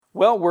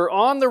Well, we're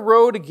on the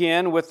road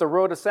again with the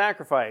road of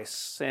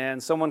sacrifice,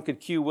 and someone could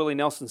cue Willie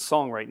Nelson's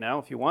song right now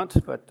if you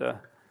want, but the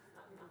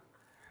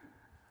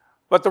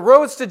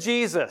roads to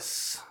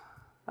Jesus.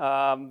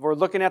 We're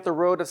looking at the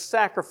road of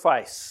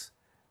sacrifice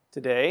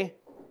today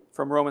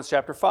from Romans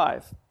chapter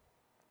 5.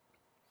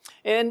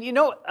 And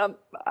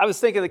I was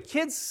thinking the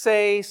kids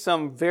say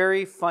some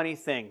very funny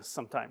things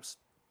sometimes.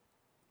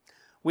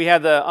 We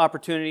had the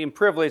opportunity and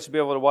privilege to be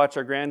able to watch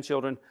our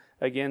grandchildren,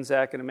 again,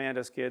 Zach and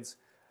Amanda's kids.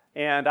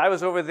 And I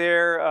was over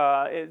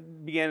there,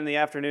 it began in the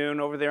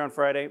afternoon, over there on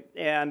Friday,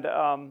 and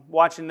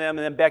watching them,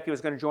 and then Becky was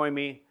going to join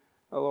me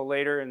a little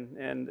later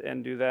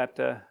and do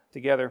that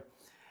together.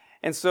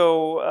 And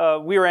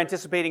so we were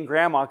anticipating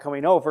Grandma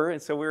coming over,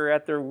 and so we were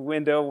at their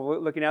window,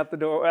 looking out the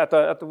door, at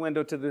the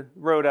window to the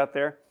road out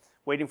there,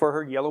 waiting for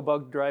her yellow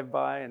bug to drive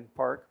by and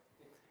park.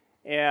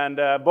 And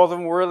both of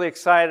them were really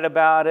excited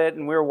about it,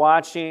 and we were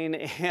watching,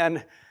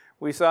 and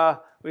we saw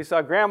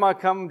Grandma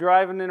come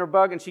driving in her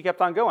bug, and she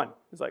kept on going.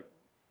 It's like,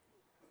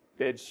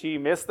 did she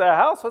miss the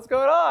house? What's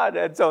going on?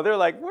 And so they're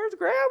like, where's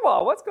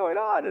Grandma? What's going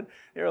on? And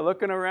they were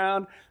looking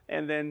around,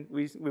 and then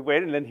we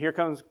waited, and then here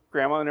comes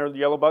Grandma and her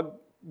yellow bug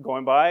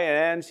going by,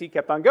 and she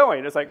kept on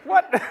going. It's like,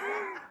 what?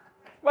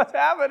 What's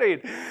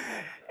happening?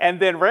 And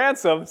then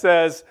Ransom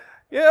says,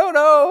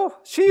 no,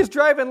 she's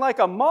driving like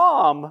a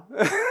mom.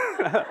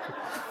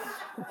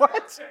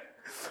 What?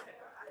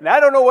 And I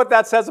don't know what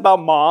that says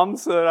about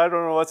moms. I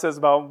don't know what it says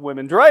about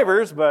women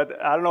drivers,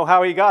 but I don't know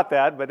how he got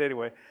that. But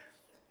anyway,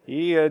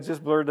 he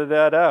just blurted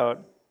that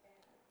out.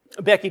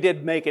 Becky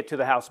did make it to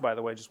the house, by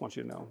the way, just want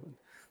you to know.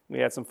 We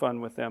had some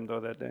fun with them,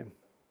 though, that day.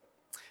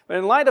 But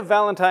in light of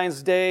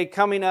Valentine's Day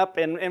coming up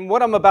and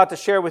what I'm about to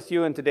share with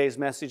you in today's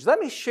message, let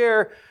me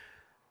share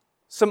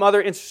some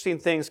other interesting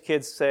things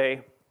kids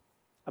say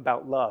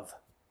about love.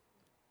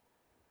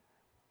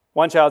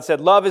 One child said,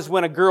 love is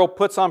when a girl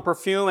puts on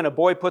perfume and a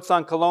boy puts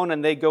on cologne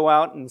and they go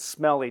out and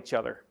smell each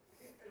other.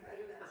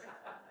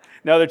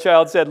 Another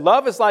child said,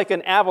 love is like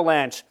an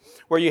avalanche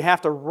where you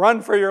have to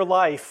run for your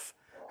life.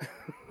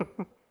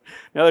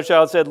 Another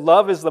child said,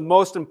 love is the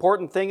most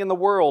important thing in the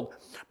world,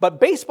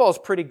 but baseball's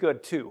pretty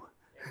good too.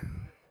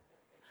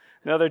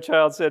 Another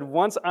child said,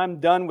 once I'm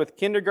done with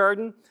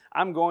kindergarten,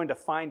 I'm going to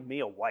find me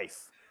a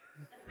wife.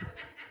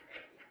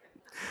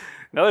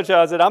 Another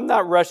child said, I'm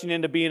not rushing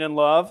into being in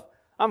love.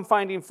 I'm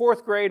finding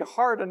fourth grade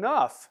hard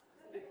enough.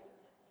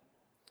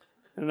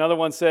 And another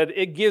one said,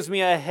 it gives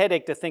me a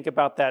headache to think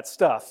about that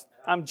stuff.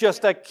 I'm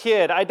just a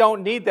kid. I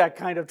don't need that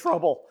kind of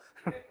trouble.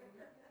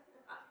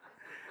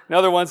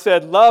 Another one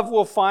said, love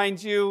will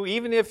find you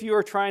even if you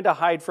are trying to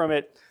hide from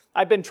it.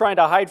 I've been trying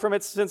to hide from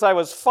it since I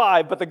was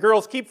 5, but the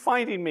girls keep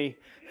finding me.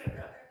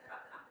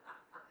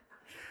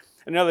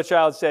 Another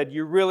child said,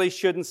 you really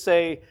shouldn't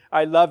say,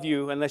 I love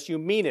you unless you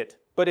mean it.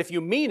 But if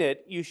you mean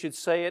it, you should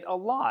say it a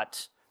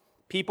lot.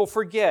 People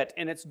forget,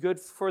 and it's good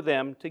for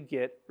them to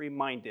get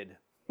reminded.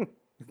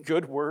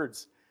 Good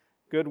words.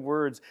 Good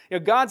words.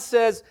 God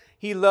says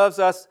He loves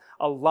us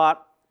a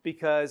lot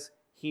because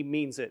He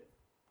means it.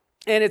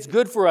 And it's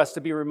good for us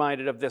to be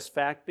reminded of this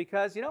fact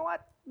because, you know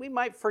what? We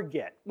might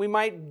forget. We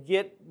might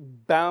get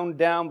bound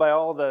down by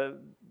all the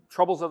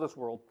troubles of this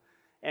world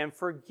and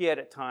forget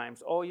at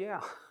times, oh yeah,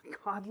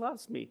 God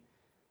loves me.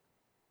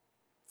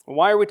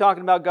 Why are we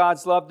talking about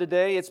God's love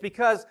today? It's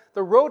because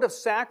the road of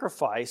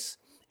sacrifice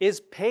is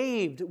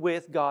paved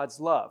with God's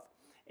love.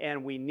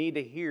 And we need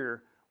to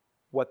hear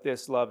what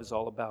this love is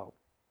all about.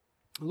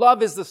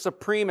 Love is the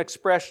supreme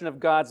expression of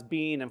God's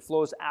being and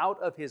flows out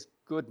of His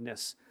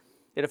goodness.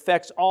 It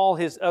affects all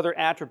His other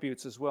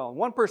attributes as well. And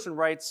one person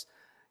writes,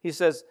 he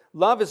says,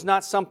 love is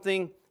not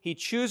something He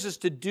chooses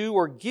to do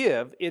or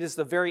give. It is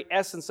the very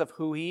essence of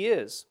who He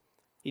is.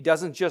 He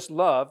doesn't just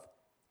love,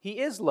 He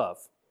is love.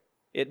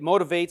 It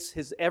motivates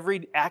His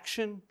every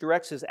action,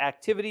 directs His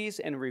activities,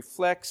 and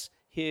reflects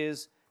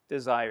His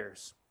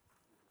desires.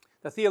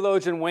 The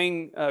theologian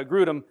Wayne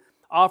Grudem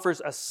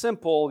offers a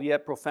simple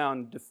yet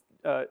profound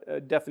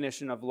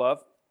definition of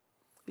love.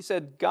 He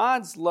said,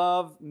 God's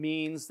love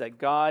means that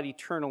God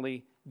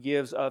eternally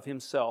gives of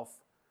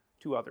Himself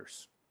to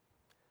others.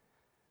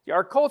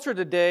 Our culture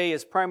today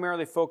is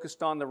primarily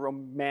focused on the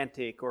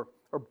romantic or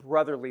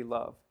brotherly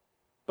love.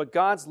 But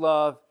God's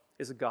love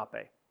is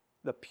agape,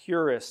 the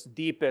purest,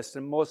 deepest,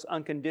 and most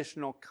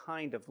unconditional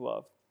kind of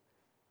love.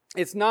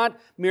 It's not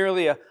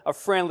merely a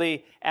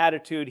friendly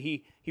attitude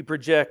he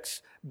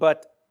projects,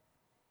 but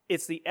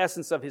it's the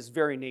essence of His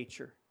very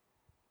nature.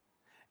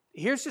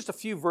 Here's just a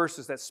few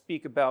verses that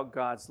speak about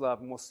God's love,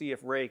 and we'll see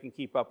if Ray can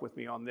keep up with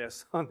me on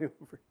this on the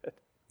overhead.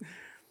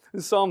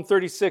 In Psalm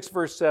 36,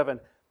 verse 7,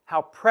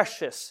 how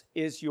precious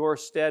is your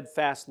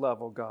steadfast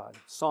love, O God.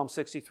 Psalm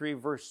 63,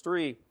 verse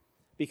 3,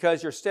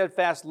 because your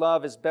steadfast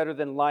love is better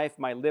than life,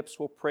 my lips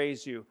will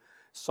praise you.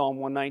 Psalm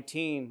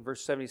 119,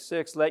 verse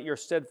 76, let your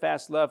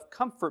steadfast love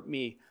comfort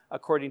me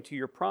according to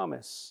your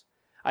promise.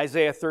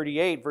 Isaiah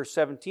 38, verse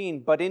 17,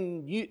 but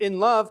in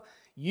love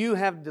you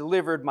have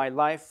delivered my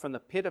life from the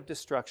pit of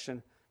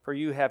destruction, for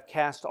you have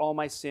cast all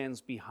my sins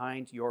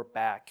behind your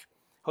back.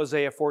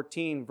 Hosea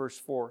 14, verse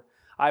 4,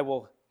 I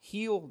will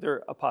heal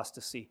their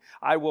apostasy.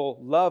 I will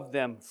love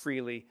them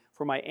freely,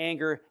 for my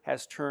anger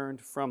has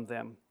turned from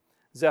them.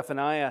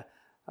 Zephaniah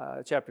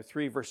chapter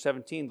 3, verse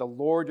 17, the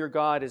Lord your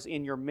God is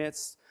in your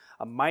midst,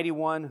 a mighty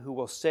one who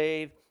will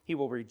save. He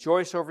will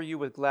rejoice over you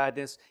with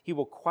gladness. He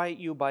will quiet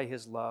you by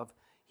his love.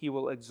 He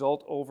will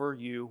exult over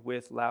you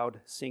with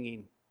loud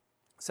singing.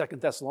 2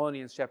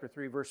 Thessalonians chapter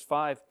 3, verse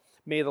 5,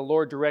 may the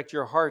Lord direct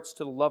your hearts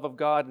to the love of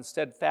God and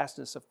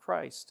steadfastness of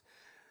Christ.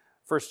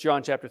 1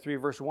 John chapter 3,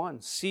 verse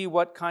 1, see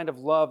what kind of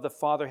love the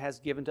Father has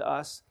given to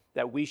us,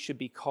 that we should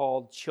be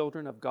called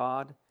children of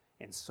God,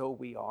 and so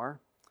we are.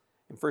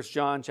 In 1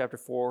 John chapter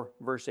 4,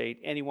 verse 8,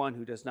 anyone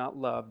who does not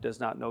love does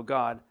not know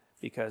God,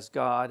 because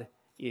God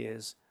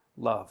is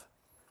love.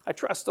 I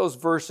trust those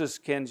verses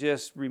can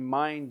just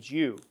remind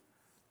you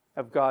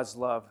of God's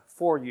love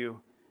for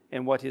you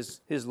and what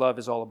His love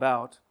is all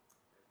about.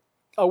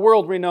 A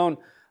world-renowned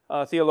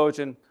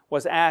theologian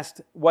was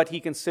asked what he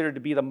considered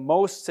to be the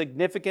most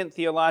significant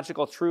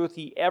theological truth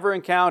he ever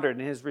encountered,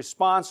 and his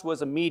response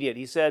was immediate.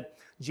 He said,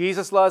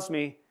 Jesus loves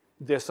me,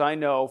 this I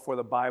know, for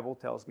the Bible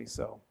tells me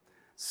so.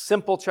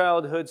 Simple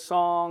childhood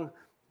song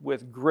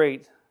with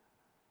great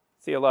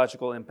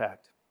theological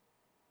impact.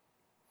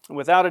 And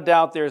without a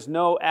doubt, there is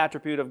no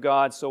attribute of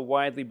God so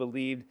widely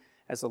believed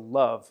as the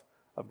love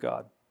of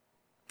God.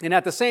 And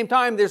at the same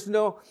time, there's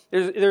no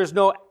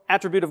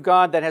attribute of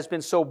God that has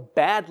been so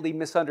badly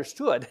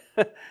misunderstood.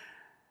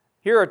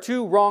 Here are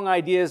two wrong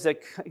ideas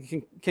that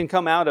can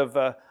come out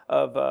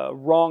of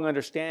wrong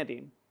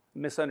understanding,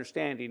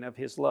 misunderstanding of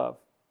His love.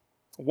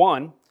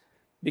 One,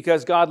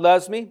 because God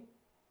loves me,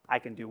 I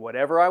can do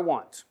whatever I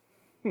want.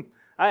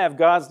 I have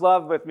God's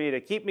love with me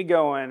to keep me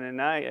going,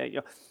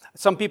 and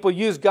some people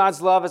use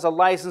God's love as a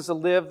license to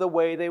live the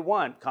way they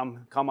want.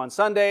 Come on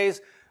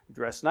Sundays,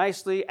 dress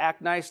nicely,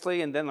 act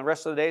nicely, and then the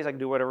rest of the days I can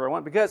do whatever I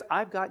want because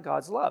I've got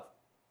God's love.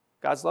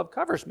 God's love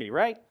covers me,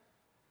 right?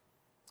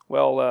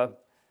 Well,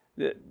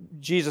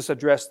 Jesus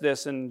addressed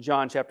this in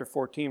John chapter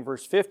 14,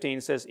 verse 15.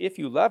 It says, if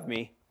you love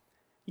me,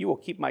 you will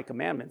keep my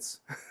commandments.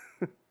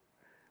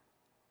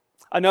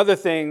 Another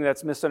thing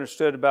that's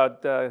misunderstood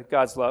about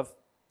God's love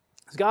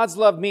is God's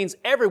love means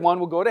everyone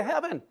will go to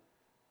heaven.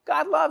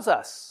 God loves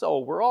us, so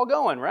we're all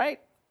going, right?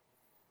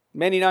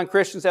 Many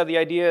non-Christians have the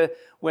idea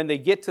when they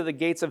get to the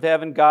gates of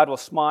heaven, God will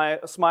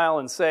smile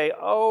and say,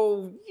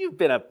 oh, you've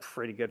been a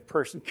pretty good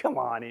person. Come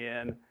on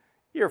in.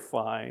 You're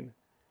fine.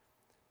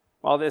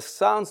 While this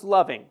sounds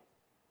loving,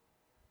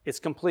 it's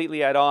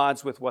completely at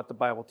odds with what the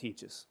Bible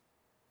teaches.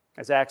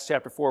 As Acts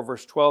chapter 4,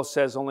 verse 12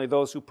 says, only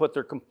those who put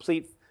their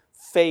complete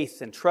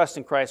faith and trust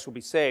in Christ will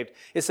be saved.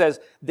 It says,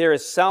 there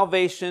is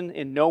salvation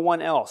in no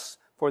one else,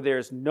 for there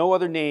is no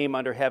other name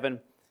under heaven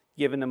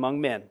given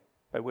among men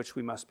by which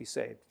we must be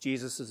saved.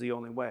 Jesus is the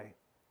only way.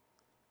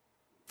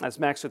 As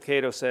Max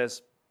Lucado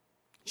says,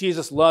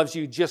 Jesus loves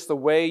you just the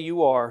way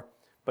you are,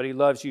 but He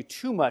loves you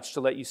too much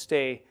to let you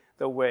stay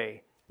the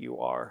way you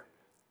are.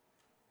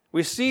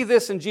 We see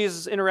this in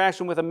Jesus'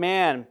 interaction with a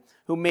man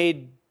who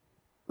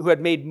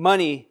had made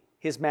money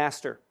his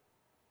master.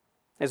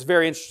 It's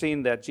very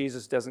interesting that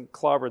Jesus doesn't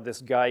clobber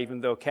this guy,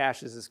 even though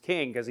cash is his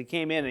king, because he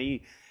came in and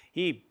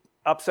he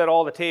upset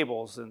all the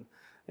tables in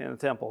the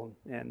temple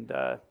and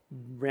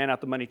ran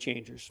out the money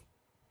changers.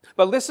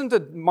 But listen to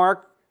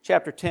Mark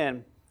chapter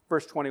 10,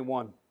 verse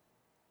 21.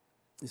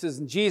 It says,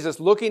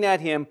 Jesus, looking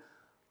at him,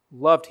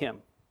 loved him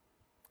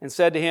and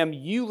said to him,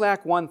 you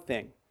lack one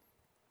thing.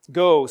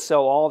 Go,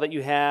 sell all that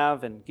you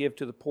have and give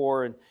to the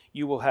poor, and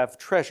you will have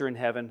treasure in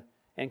heaven,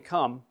 and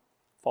come,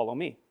 follow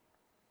me.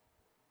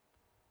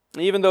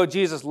 Even though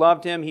Jesus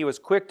loved him, He was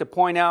quick to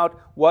point out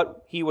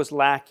what he was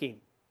lacking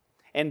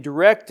and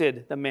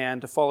directed the man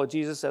to follow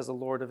Jesus as the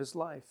Lord of his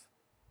life.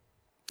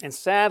 And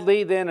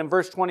sadly, then in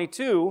verse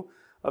 22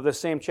 of the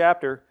same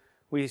chapter,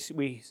 we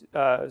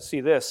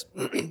see this.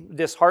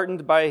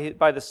 Disheartened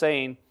by the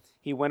saying,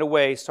 he went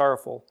away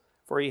sorrowful,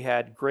 for he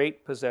had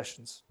great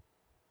possessions.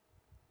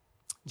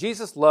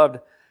 Jesus loved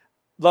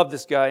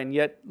this guy and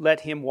yet let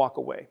him walk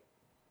away.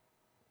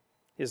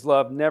 His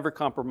love never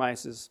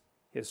compromises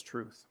His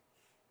truth.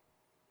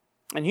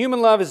 And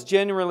human love is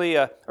generally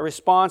a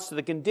response to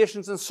the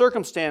conditions and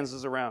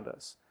circumstances around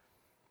us.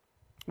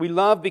 We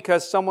love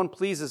because someone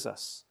pleases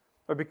us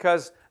or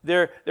because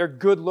they're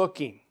good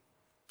looking.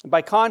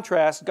 By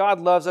contrast,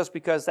 God loves us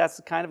because that's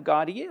the kind of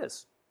God He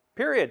is.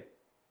 Period.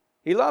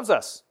 He loves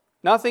us.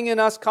 Nothing in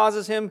us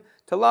causes Him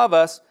to love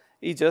us.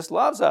 He just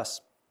loves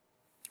us.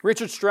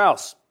 Richard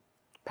Strauss,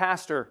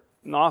 pastor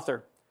and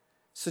author,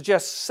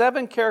 suggests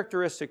 7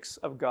 characteristics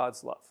of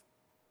God's love.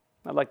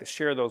 I'd like to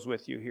share those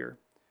with you here.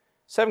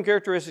 7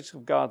 characteristics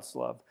of God's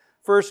love.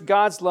 First,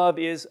 God's love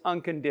is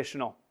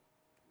unconditional.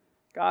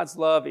 God's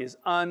love is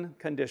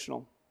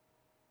unconditional.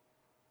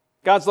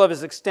 God's love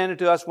is extended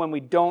to us when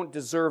we don't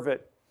deserve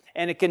it,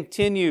 and it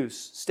continues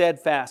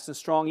steadfast and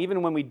strong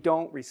even when we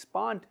don't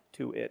respond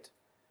to it.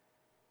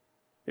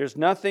 There's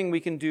nothing we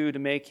can do to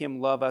make Him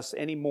love us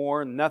any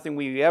more, and nothing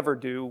we ever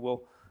do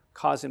will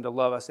cause Him to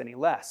love us any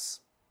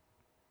less.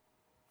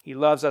 He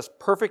loves us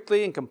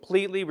perfectly and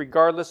completely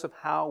regardless of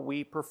how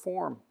we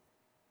perform.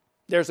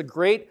 There's a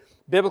great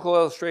biblical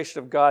illustration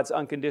of God's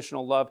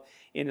unconditional love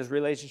in his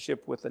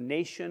relationship with the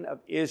nation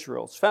of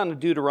Israel. It's found in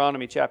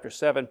Deuteronomy chapter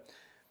 7.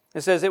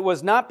 It says, "It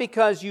was not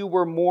because you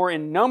were more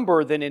in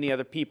number than any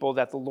other people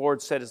that the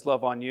Lord set his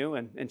love on you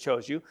and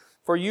chose you,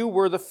 for you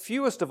were the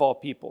fewest of all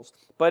peoples,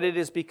 but it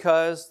is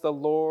because the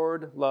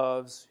Lord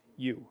loves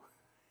you."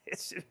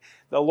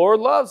 The Lord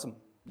loves them.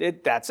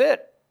 That's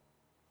it.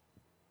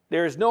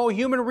 There is no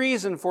human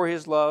reason for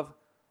his love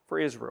for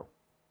Israel.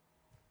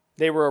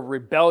 They were a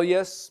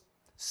rebellious,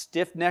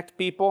 stiff-necked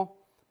people,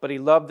 but he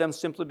loved them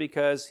simply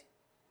because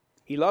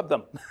he loved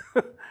them.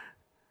 And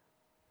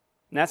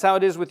that's how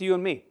it is with you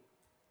and me.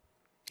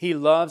 He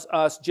loves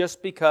us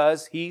just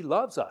because he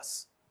loves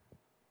us.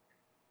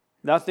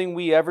 Nothing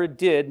we ever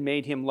did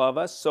made him love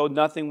us, so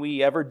nothing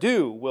we ever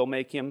do will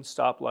make him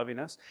stop loving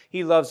us.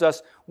 He loves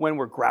us when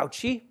we're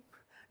grouchy,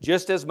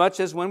 just as much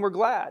as when we're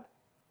glad.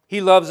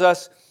 He loves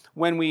us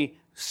when we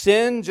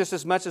sin just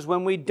as much as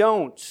when we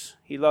don't.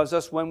 He loves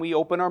us when we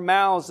open our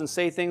mouths and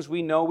say things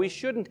we know we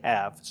shouldn't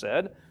have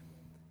said.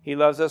 He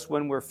loves us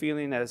when we're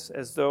feeling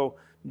as though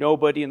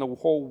nobody in the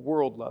whole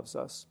world loves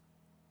us.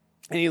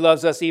 And he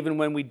loves us even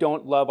when we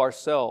don't love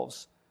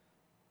ourselves.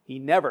 He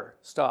never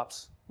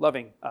stops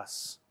loving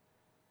us.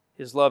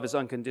 His love is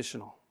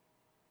unconditional.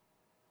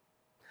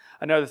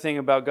 Another thing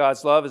about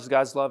God's love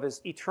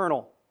is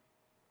eternal.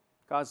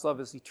 God's love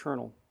is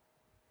eternal.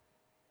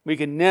 We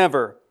can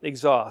never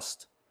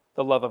exhaust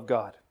the love of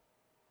God.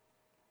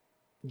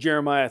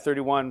 Jeremiah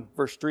 31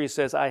 verse 3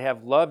 says, "I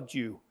have loved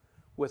you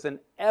with an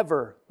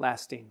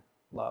everlasting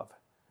love."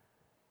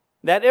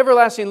 That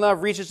everlasting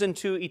love reaches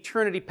into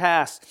eternity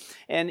past,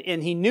 and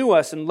he knew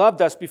us and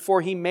loved us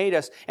before he made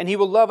us, and he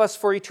will love us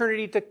for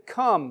eternity to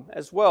come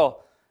as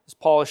well. As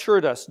Paul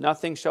assured us,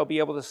 nothing shall be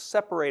able to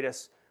separate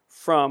us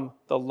from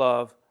the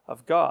love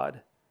of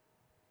God.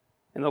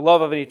 And the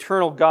love of an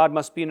eternal God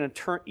must be an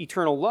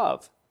eternal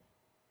love.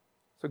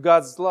 So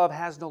God's love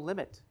has no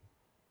limit.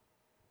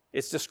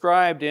 It's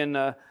described in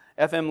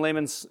F.M.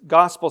 Lehman's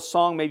gospel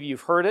song. Maybe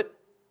you've heard it.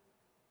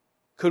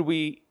 "Could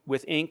we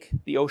with ink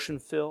the ocean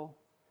fill?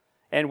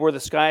 And were the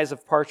skies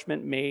of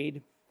parchment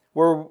made?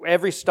 Were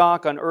every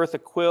stalk on earth a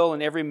quill,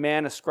 and every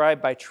man a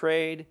scribe by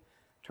trade?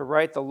 To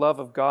write the love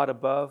of God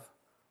above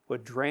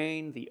would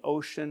drain the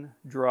ocean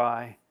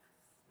dry,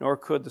 nor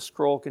could the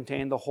scroll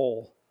contain the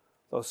whole,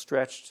 though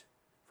stretched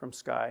from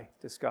sky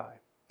to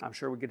sky." I'm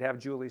sure we could have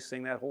Julie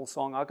sing that whole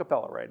song a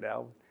cappella right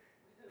now.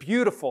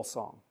 Beautiful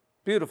song.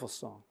 Beautiful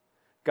song.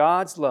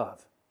 God's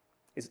love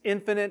is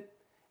infinite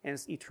and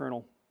it's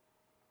eternal.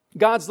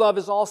 God's love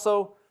is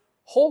also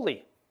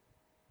holy.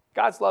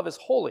 God's love is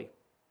holy.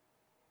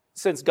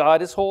 Since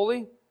God is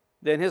holy,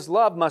 then his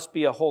love must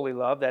be a holy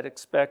love that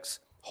expects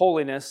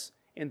holiness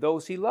in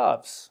those he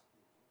loves.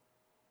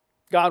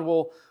 God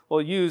will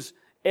use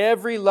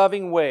every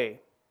loving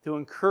way to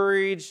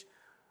encourage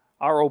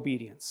our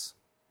obedience.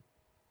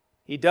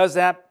 He does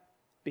that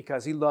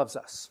because he loves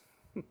us.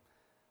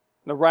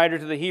 The writer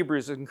to the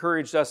Hebrews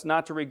encouraged us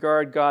not to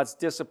regard God's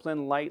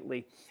discipline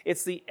lightly.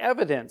 It's the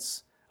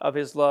evidence of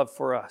his love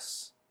for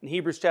us. In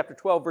Hebrews chapter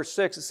 12, verse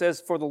 6, it says,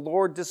 "For the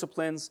Lord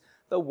disciplines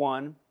the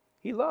one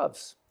he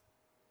loves."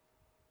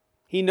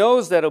 He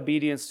knows that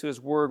obedience to his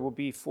word will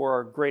be for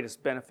our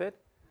greatest benefit,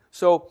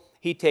 so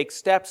he takes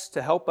steps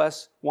to help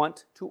us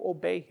want to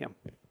obey him.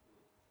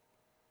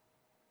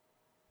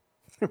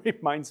 It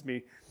reminds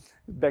me,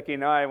 Becky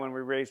and I, when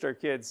we raised our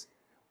kids,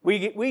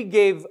 we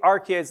gave our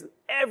kids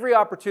every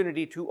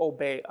opportunity to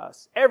obey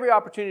us, every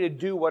opportunity to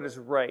do what is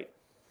right.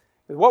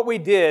 What we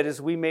did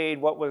is we made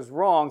what was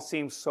wrong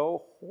seem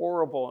so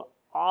horrible and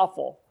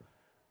awful.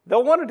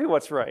 They'll want to do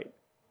what's right.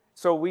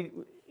 So we,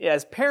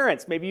 as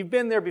parents, maybe you've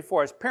been there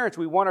before, as parents,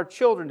 we want our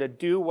children to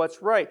do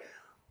what's right.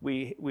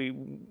 We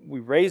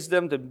raise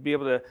them to be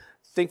able to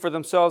think for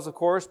themselves, of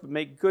course, but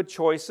make good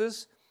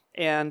choices,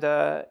 and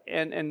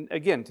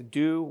again, to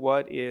do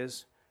what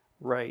is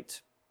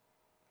right.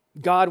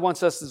 God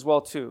wants us as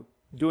well, too,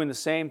 doing the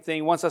same thing.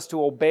 He wants us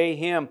to obey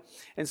him.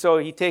 And so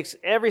he takes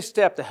every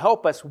step to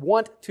help us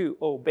want to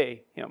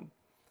obey him.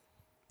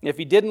 If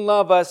he didn't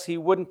love us, he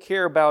wouldn't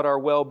care about our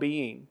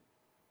well-being.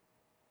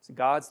 So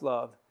God's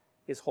love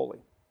is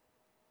holy.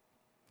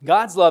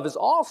 God's love is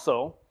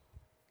also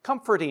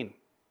comforting.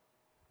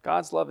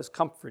 God's love is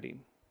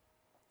comforting.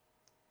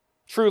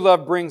 True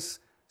love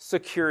brings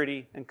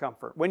security and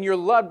comfort. When you're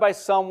loved by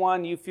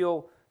someone, you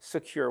feel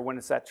secure when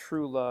it's that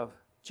true love,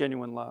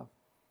 genuine love.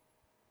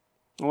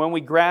 And when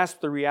we grasp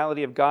the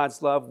reality of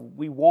God's love,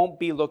 we won't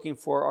be looking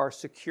for our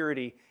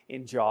security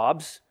in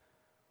jobs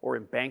or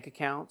in bank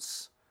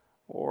accounts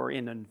or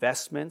in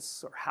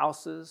investments or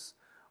houses,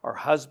 our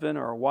husband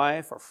or our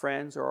wife, our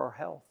friends or our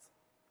health.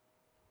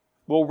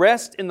 We'll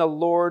rest in the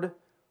Lord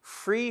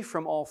free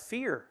from all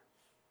fear,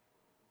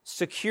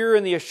 secure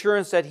in the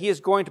assurance that he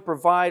is going to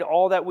provide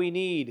all that we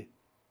need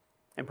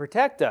and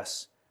protect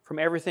us from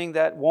everything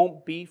that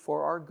won't be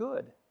for our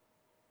good.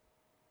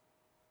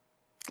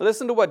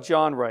 Listen to what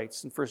John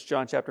writes in 1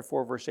 John chapter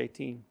 4, verse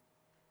 18.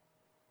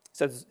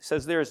 It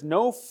says, "There is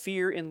no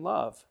fear in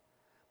love,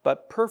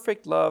 but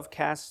perfect love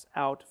casts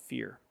out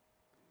fear.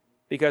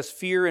 because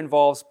fear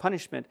involves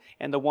punishment,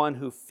 and the one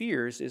who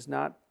fears is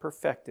not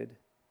perfected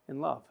in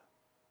love.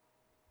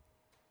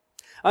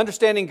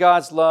 Understanding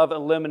God's love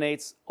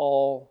eliminates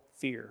all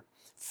fear.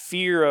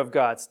 Fear of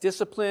God's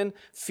discipline,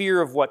 fear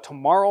of what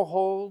tomorrow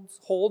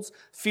holds,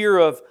 fear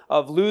of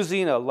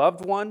losing a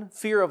loved one,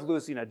 fear of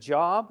losing a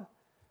job,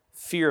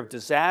 fear of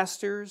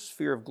disasters,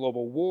 fear of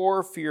global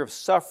war, fear of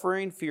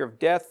suffering, fear of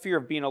death, fear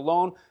of being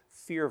alone,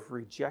 fear of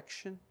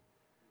rejection.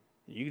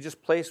 You can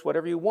just place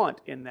whatever you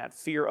want in that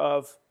fear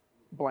of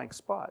blank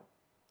spot.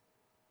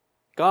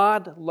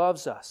 God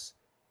loves us.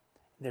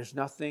 There's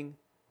nothing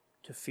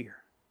to fear.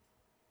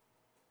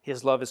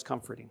 His love is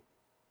comforting.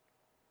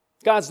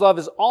 God's love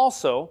is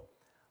also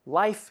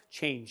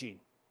life-changing.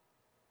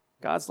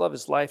 God's love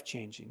is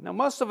life-changing. Now,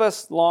 most of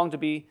us long to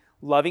be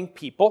loving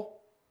people,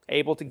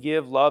 able to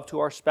give love to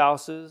our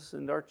spouses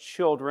and our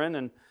children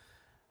and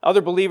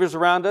other believers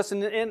around us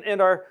and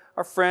our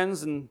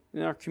friends and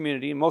in our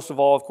community, and most of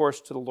all, of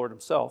course, to the Lord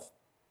Himself.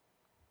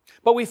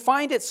 But we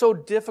find it so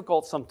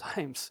difficult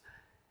sometimes.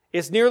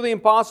 It's nearly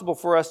impossible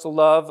for us to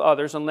love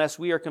others unless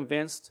we are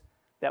convinced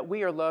that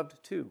we are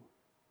loved too.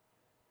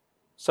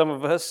 Some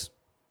of us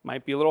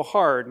might be a little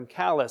hard and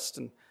calloused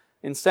and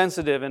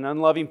insensitive and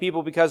unloving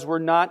people because we're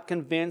not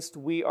convinced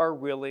we are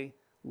really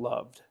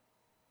loved.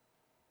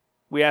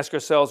 We ask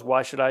ourselves,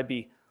 why should I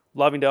be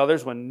loving to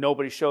others when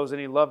nobody shows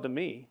any love to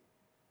me?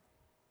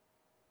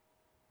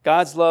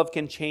 God's love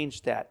can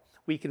change that.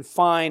 We can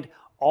find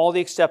all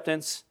the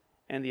acceptance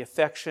and the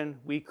affection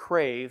we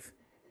crave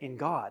in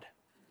God.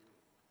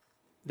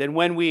 Then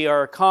when we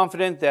are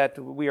confident that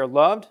we are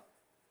loved,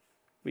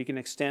 we can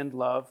extend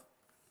love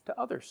to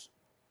others.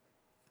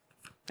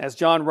 As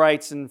John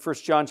writes in 1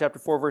 John chapter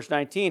 4, verse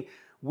 19,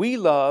 we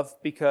love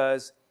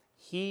because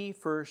He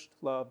first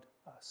loved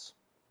us.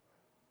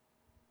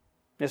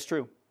 It's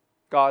true.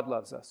 God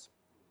loves us.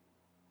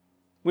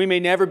 We may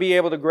never be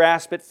able to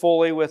grasp it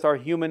fully with our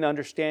human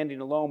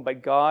understanding alone,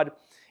 but God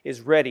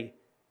is ready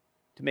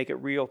to make it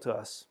real to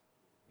us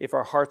if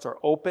our hearts are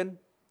open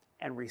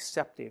and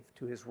receptive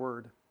to His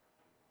Word.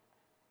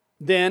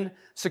 Then,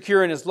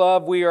 secure in His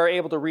love, we are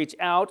able to reach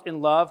out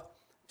in love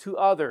to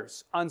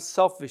others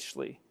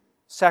unselfishly,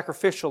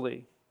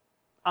 sacrificially,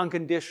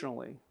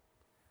 unconditionally.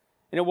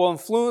 And it will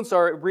influence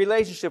our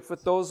relationship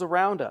with those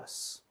around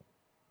us.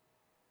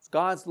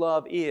 God's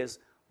love is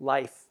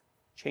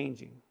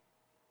life-changing.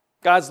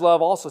 God's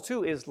love also,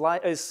 too, is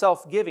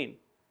self-giving.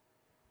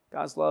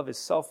 God's love is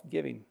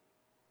self-giving.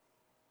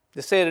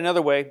 To say it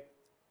another way,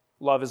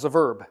 love is a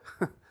verb,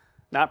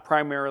 not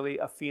primarily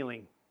a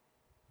feeling.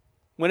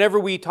 Whenever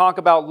we talk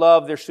about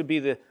love, there should be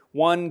the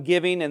one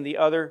giving and the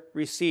other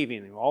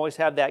receiving. We always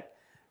have that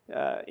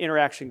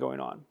interaction going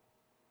on.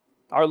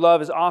 Our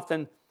love is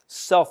often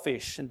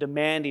selfish and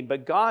demanding,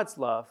 but God's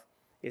love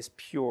is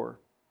pure.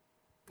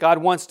 God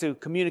wants to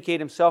communicate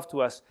Himself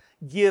to us,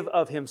 give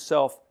of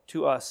Himself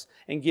to us,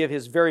 and give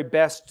His very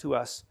best to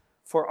us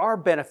for our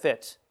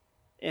benefit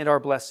and our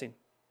blessing.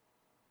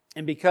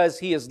 And because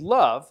He is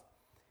love,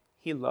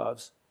 He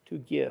loves to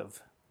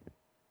give.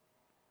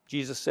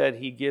 Jesus said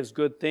He gives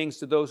good things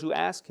to those who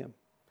ask Him.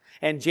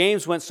 And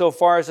James went so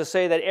far as to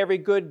say that every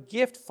good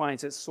gift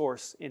finds its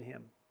source in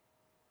Him.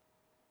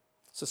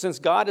 So since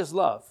God is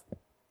love,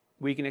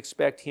 we can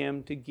expect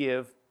Him to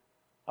give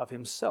of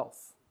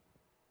Himself.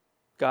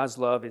 God's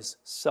love is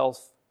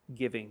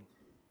self-giving.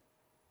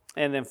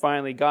 And then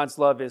finally, God's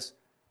love is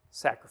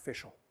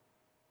sacrificial.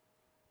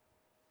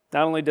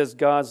 Not only does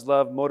God's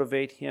love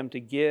motivate Him to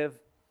give,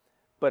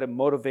 but it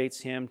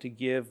motivates Him to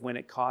give when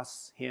it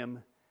costs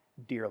Him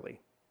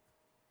dearly.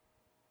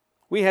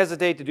 We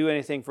hesitate to do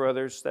anything for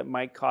others that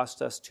might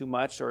cost us too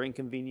much or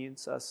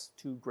inconvenience us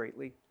too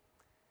greatly.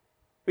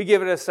 We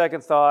give it a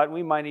second thought, and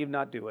we might even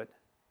not do it.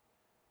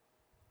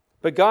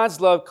 But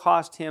God's love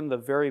cost Him the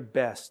very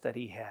best that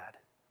He had.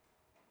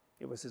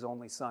 It was His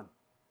only Son.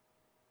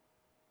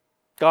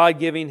 God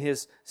giving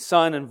His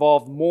Son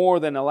involved more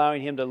than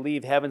allowing Him to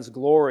leave heaven's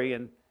glory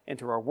and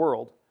enter our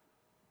world.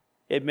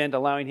 It meant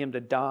allowing Him to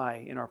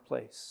die in our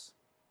place.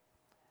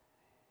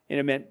 And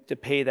it meant to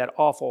pay that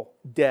awful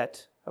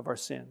debt of our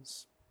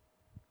sins.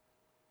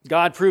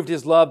 God proved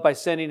His love by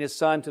sending His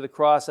Son to the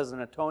cross as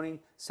an atoning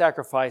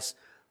sacrifice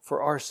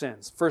for our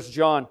sins. 1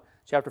 John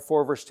chapter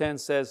 4, verse 10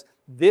 says,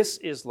 "This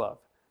is love,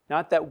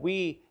 not that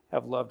we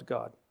have loved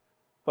God,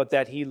 but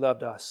that He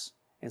loved us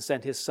and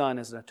sent His Son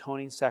as an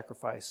atoning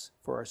sacrifice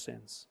for our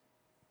sins."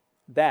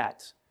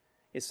 That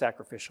is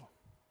sacrificial.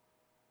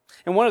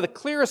 And one of the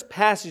clearest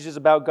passages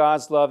about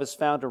God's love is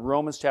found in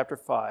Romans chapter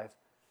 5,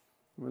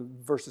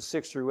 verses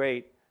 6 through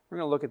 8. We're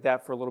going to look at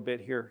that for a little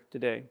bit here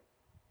today. It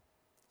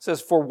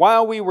says, "For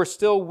while we were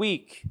still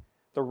weak,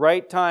 the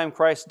right time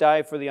Christ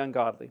died for the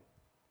ungodly.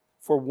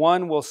 For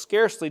one will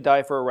scarcely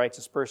die for a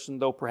righteous person,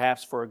 though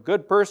perhaps for a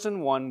good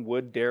person one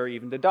would dare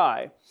even to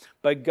die.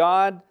 But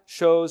God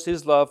shows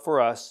His love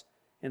for us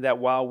in that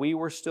while we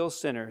were still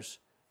sinners,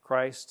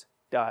 Christ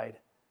died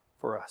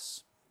for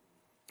us."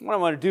 What I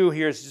want to do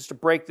here is just to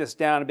break this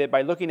down a bit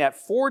by looking at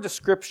 4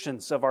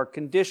 descriptions of our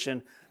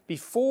condition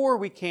before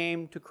we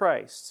came to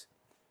Christ.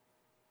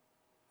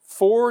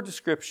 4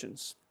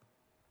 descriptions.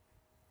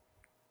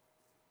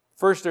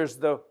 First, there's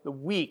the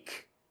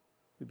weak.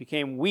 We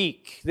became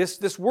weak.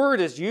 This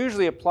word is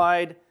usually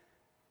applied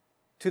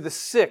to the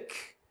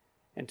sick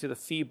and to the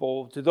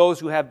feeble, to those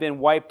who have been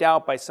wiped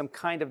out by some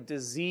kind of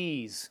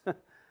disease.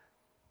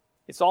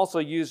 It's also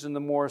used in the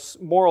more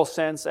moral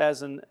sense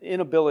as an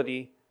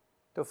inability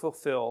to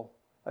fulfill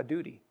a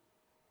duty.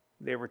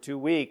 They were too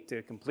weak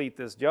to complete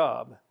this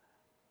job.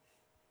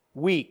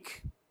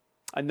 Weak.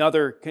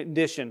 Another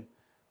condition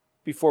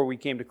before we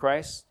came to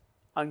Christ,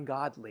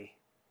 ungodly.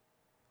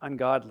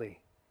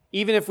 Ungodly.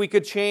 Even if we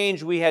could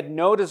change, we had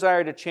no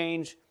desire to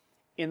change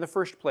in the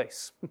first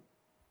place.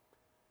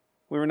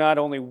 We were not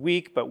only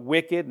weak, but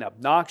wicked and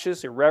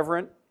obnoxious,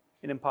 irreverent,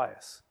 and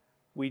impious.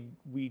 We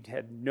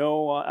had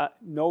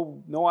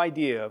no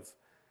idea of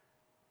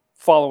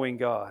following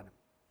God.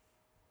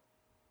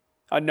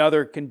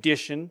 Another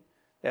condition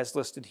that's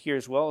listed here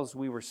as well is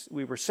we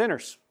were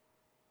sinners.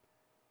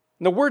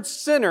 And the word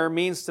sinner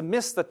means to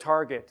miss the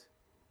target,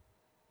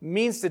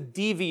 means to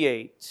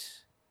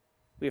deviate.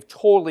 We have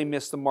totally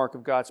missed the mark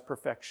of God's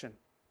perfection.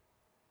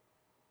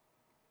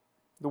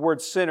 The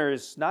word sinner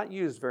is not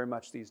used very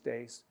much these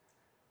days.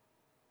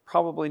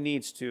 Probably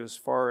needs to, as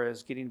far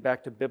as getting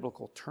back to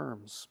biblical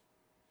terms.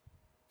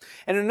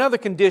 And another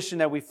condition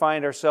that we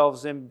find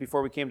ourselves in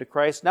before we came to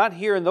Christ, not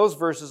here in those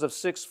verses of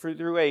 6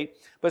 through 8,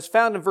 but it's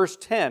found in verse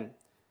 10.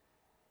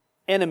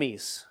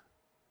 Enemies.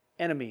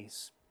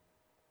 Enemies.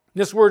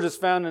 This word is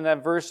found in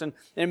that verse, and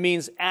it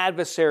means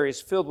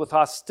adversaries filled with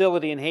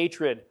hostility and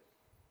hatred.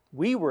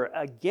 We were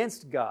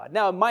against God.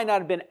 Now, it might not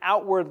have been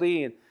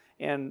outwardly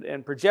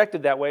and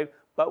projected that way,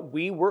 but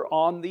we were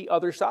on the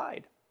other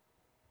side.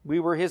 We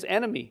were His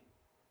enemy.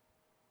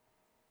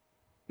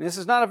 And this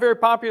is not a very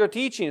popular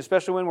teaching,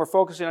 especially when we're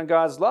focusing on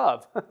God's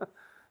love,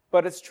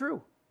 but it's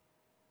true.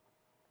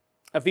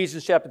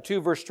 Ephesians chapter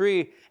 2, verse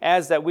 3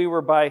 adds that we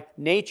were by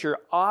nature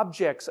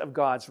objects of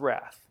God's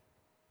wrath.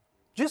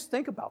 Just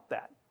think about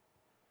that.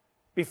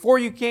 Before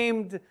you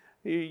came to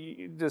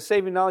the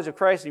saving knowledge of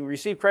Christ and you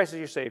received Christ as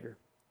your Savior,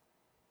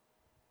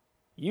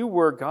 you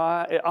were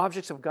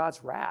objects of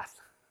God's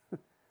wrath,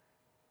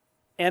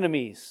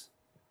 enemies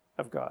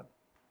of God.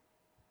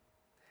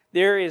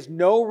 There is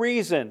no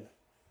reason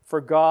for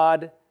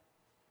God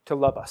to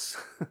love us.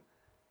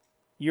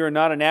 You're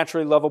not a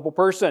naturally lovable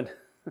person.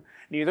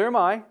 Neither am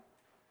I.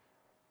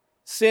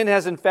 Sin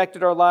has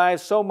infected our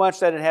lives so much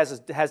that it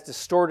has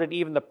distorted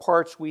even the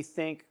parts we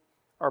think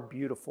are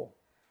beautiful.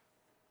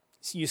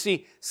 You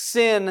see,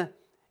 sin,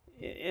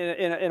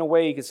 in a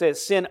way you could say it,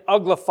 sin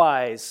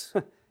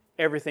uglifies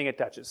everything it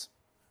touches.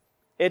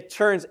 It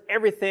turns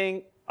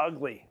everything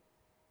ugly.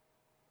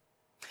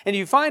 And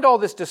you find all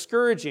this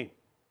discouraging.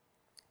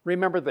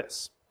 Remember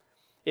this.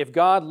 If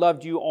God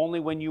loved you only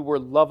when you were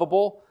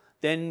lovable,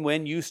 then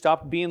when you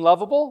stopped being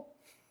lovable,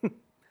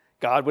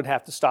 God would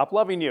have to stop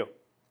loving you.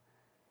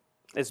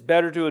 It's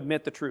better to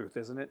admit the truth,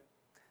 isn't it?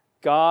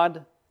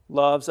 God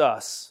loves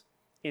us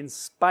in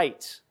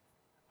spite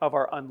of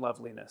our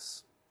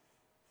unloveliness.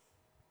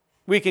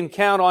 We can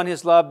count on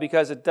His love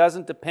because it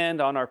doesn't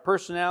depend on our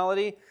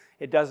personality.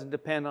 It doesn't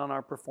depend on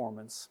our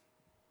performance.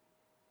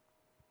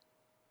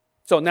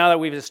 So now that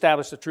we've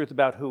established the truth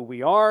about who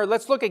we are,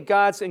 let's look at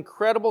God's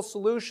incredible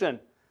solution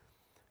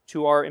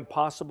to our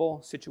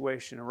impossible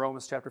situation. In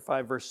Romans chapter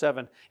 5, verse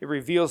 7, it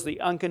reveals the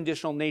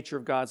unconditional nature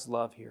of God's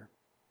love here.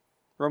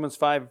 Romans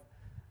 5,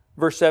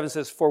 verse 7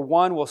 says, "For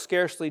one will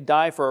scarcely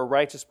die for a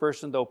righteous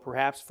person, though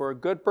perhaps for a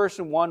good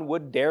person one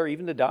would dare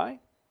even to die."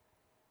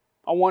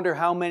 I wonder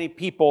how many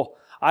people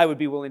I would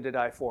be willing to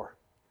die for.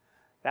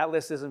 That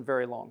list isn't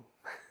very long.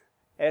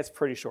 It's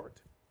pretty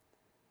short.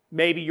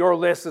 Maybe your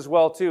list as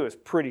well, too, is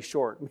pretty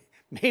short.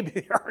 Maybe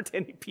there aren't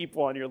any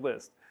people on your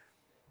list.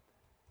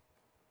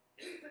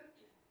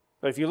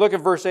 But if you look at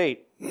verse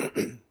 8,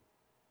 it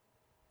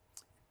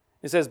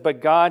says,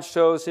 "But God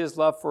shows His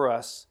love for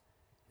us,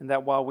 and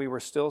that while we were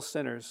still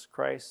sinners,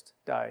 Christ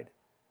died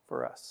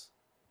for us."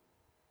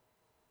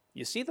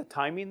 You see the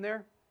timing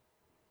there?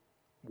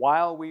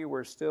 While we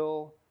were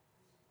still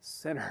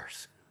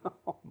sinners.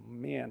 Oh,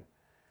 man.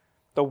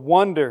 The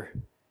wonder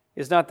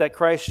is not that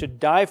Christ should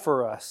die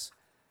for us,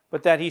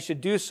 but that He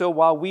should do so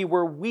while we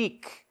were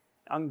weak,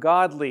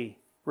 ungodly,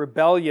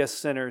 rebellious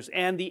sinners,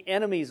 and the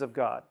enemies of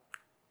God.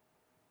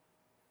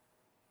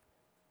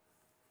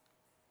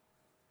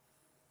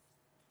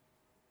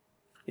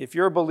 If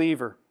you're a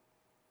believer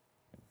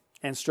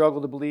and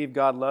struggle to believe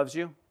God loves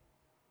you,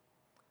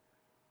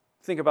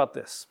 think about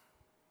this.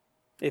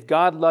 If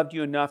God loved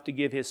you enough to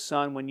give His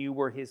Son when you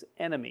were His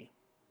enemy,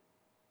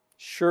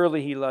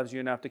 surely He loves you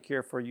enough to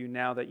care for you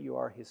now that you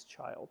are His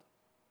child.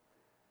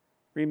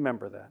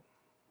 Remember that.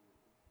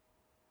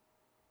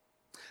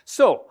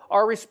 So,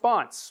 our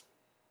response.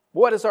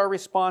 What is our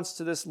response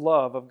to this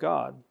love of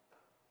God?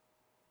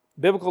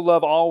 Biblical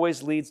love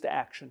always leads to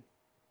action.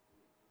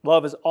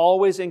 Love is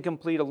always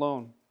incomplete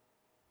alone.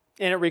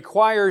 And it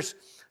requires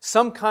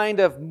some kind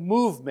of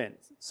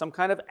movement, some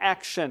kind of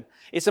action.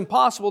 It's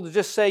impossible to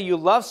just say you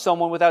love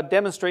someone without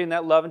demonstrating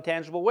that love in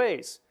tangible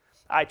ways.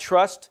 I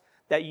trust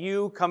that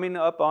you, coming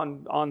up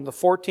on the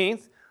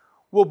 14th,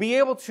 will be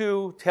able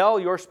to tell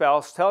your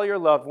spouse, tell your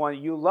loved one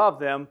you love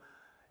them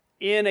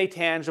in a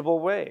tangible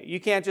way. You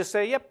can't just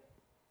say, yep,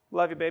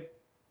 love you, babe.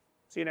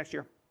 See you next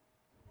year.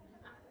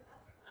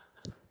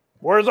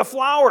 Where's the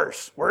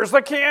flowers? Where's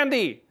the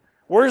candy?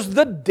 Where's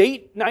the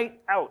date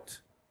night out?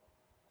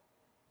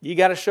 You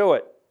got to show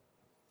it.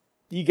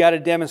 You got to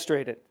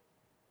demonstrate it.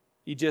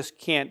 You just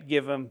can't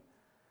give them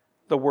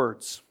the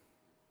words.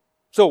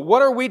 So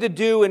what are we to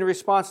do in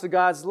response to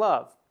God's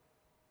love?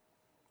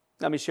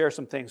 Let me share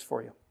some things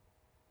for you.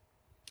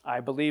 I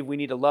believe we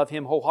need to love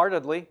Him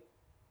wholeheartedly.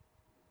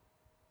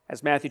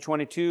 As Matthew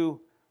 22,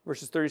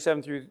 verses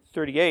 37 through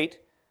 38,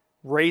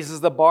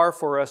 raises the bar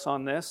for us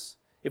on this.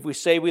 If we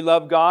say we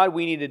love God,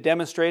 we need to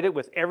demonstrate it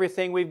with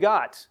everything we've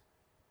got.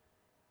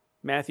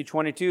 Matthew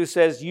 22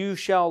 says, you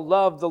shall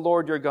love the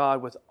Lord your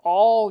God with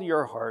all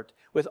your heart,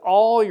 with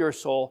all your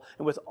soul,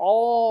 and with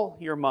all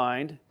your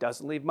mind.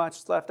 Doesn't leave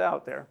much left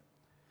out there.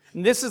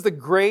 And this is the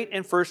great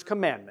and first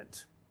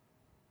commandment.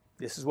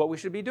 This is what we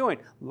should be doing,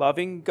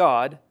 loving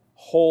God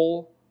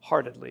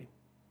wholeheartedly.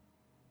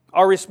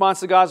 Our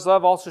response to God's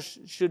love also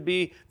should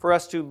be for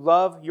us to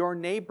love your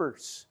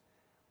neighbors.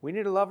 We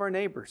need to love our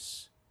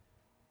neighbors.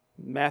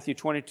 Matthew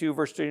 22,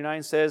 verse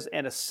 39 says,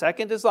 and a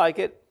second is like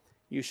it,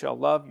 you shall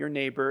love your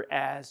neighbor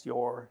as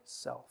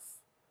yourself.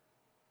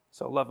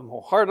 So love them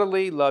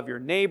wholeheartedly, love your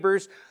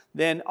neighbors,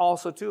 then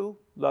also to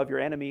love your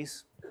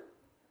enemies.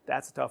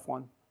 That's a tough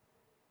one.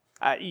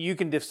 You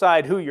can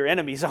decide who your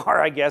enemies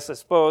are, I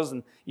suppose,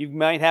 and you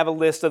might have a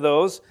list of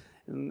those,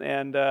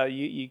 and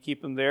you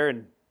keep them there,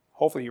 and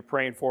hopefully you're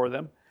praying for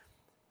them.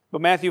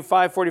 But Matthew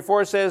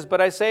 5:44 says,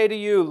 but I say to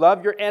you,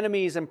 love your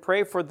enemies and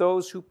pray for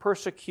those who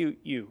persecute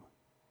you.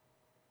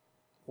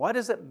 What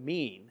does it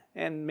mean?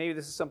 And maybe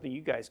this is something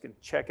you guys can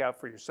check out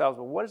for yourselves,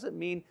 but what does it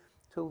mean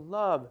to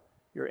love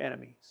your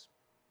enemies?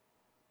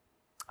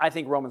 I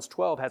think Romans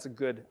 12 has a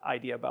good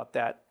idea about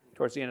that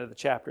towards the end of the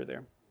chapter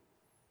there.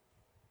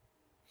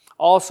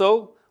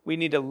 Also, we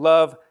need to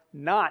love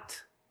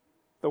not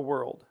the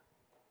world.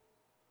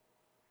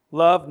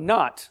 Love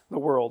not the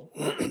world.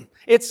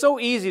 It's so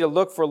easy to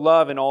look for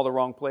love in all the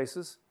wrong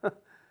places.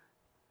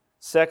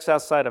 Sex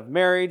outside of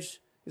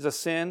marriage is a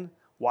sin.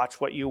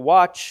 Watch what you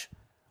watch.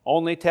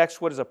 Only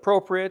text what is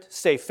appropriate.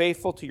 Stay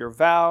faithful to your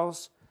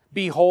vows.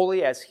 Be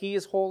holy as He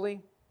is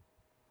holy.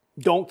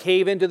 Don't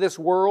cave into this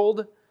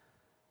world.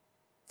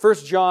 1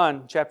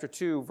 John chapter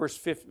 2,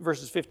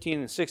 verses 15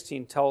 and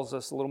 16 tells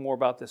us a little more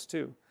about this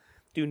too.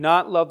 Do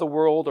not love the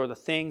world or the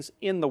things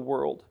in the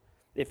world.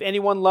 If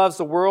anyone loves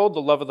the world,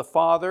 the love of the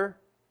Father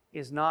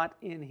is not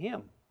in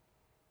him.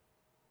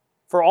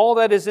 For all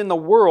that is in the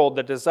world,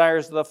 the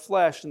desires of the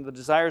flesh and the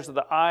desires of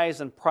the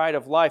eyes and pride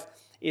of life,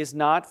 is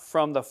not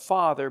from the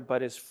Father,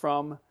 but is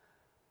from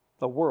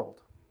the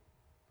world.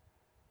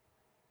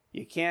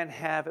 You can't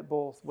have it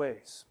both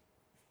ways.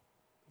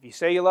 If you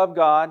say you love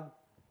God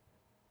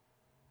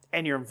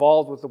and you're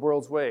involved with the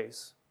world's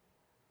ways,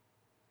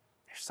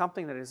 there's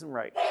something that isn't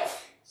right.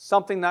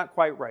 Something not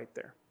quite right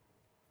there.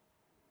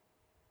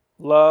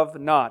 Love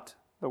not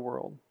the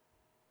world.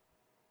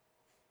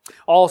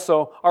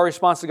 Also, our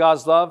response to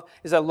God's love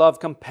is that love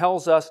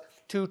compels us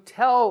to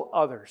tell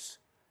others,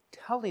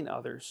 telling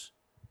others.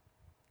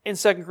 In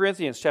 2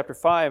 Corinthians chapter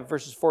 5,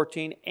 verses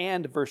 14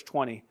 and verse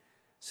 20, it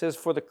says,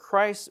 For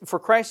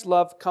Christ's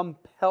love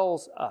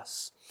compels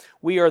us.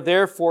 We are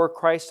therefore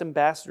Christ's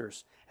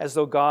ambassadors, as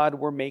though God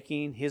were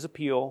making His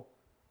appeal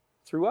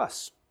through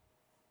us.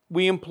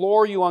 We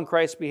implore you on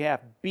Christ's behalf,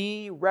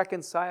 be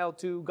reconciled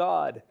to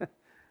God.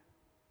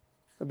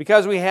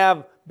 Because we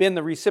have been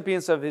the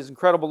recipients of His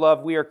incredible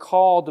love, we are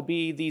called to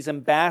be these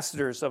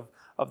ambassadors of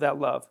that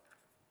love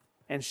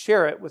and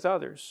share it with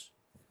others.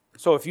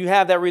 So if you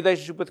have that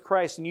relationship with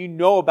Christ and you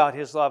know about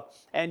His love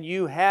and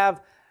you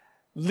have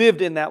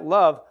lived in that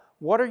love,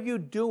 what are you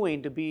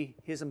doing to be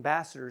His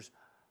ambassadors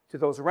to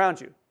those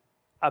around you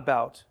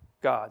about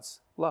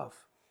God's love?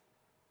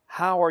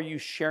 How are you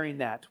sharing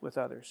that with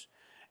others?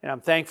 And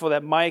I'm thankful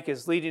that Mike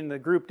is leading the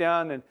group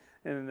down in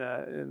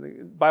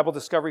the Bible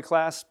Discovery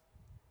class,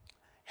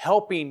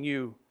 helping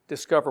you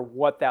discover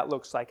what that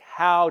looks like,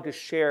 how to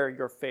share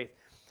your faith,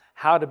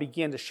 how to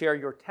begin to share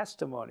your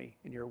testimony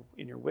in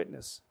your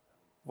witness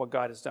of what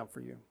God has done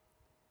for you.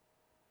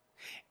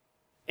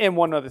 And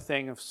one other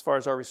thing as far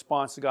as our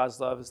response to God's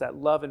love is that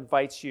love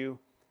invites you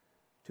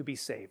to be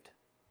saved.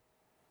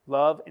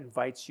 Love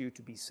invites you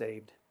to be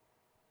saved.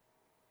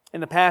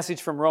 In the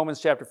passage from Romans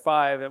chapter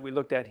 5 that we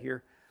looked at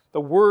here, the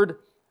word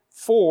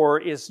for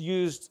is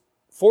used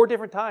 4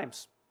 different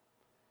times.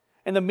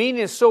 And the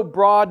meaning is so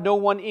broad, no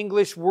one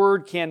English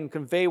word can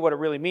convey what it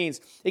really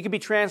means. It can be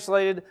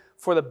translated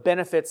for the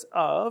benefits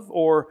of,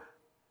 or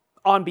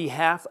on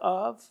behalf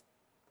of,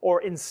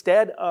 or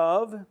instead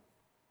of.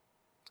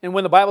 And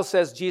when the Bible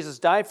says Jesus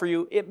died for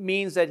you, it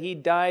means that He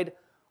died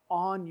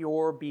on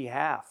your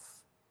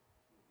behalf,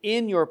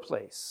 in your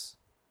place,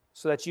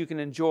 so that you can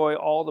enjoy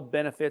all the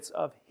benefits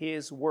of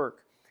His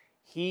work.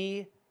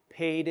 He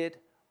paid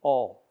it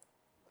all.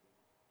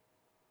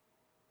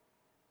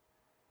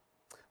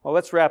 Well,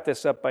 let's wrap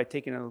this up by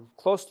taking a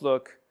close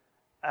look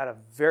at a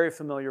very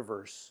familiar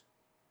verse,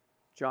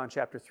 John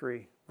chapter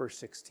 3, verse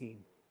 16.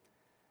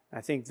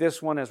 I think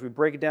this one, as we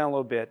break it down a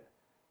little bit,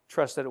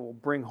 trust that it will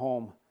bring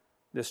home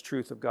this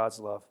truth of God's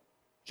love.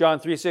 John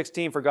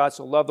 3:16, for God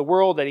so loved the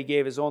world that he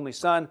gave his only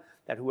Son,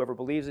 that whoever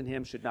believes in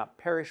him should not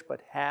perish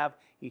but have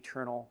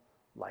eternal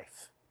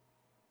life.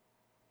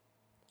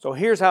 So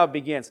here's how it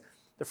begins.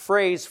 The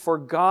phrase, for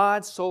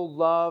God so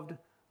loved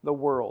the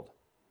world.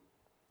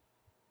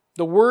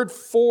 The word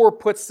for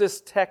puts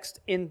this text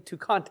into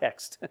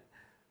context.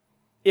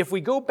 If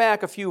we go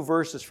back a few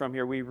verses from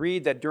here, we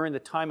read that during the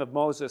time of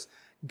Moses,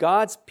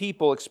 God's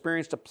people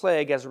experienced a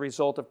plague as a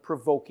result of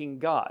provoking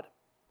God.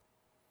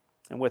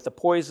 And with the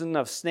poison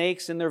of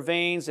snakes in their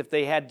veins, if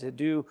they had to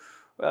do,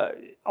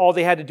 all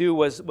they had to do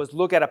was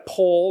look at a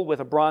pole with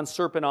a bronze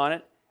serpent on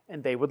it,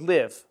 and they would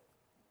live.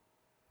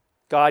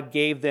 God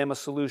gave them a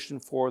solution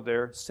for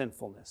their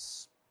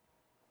sinfulness.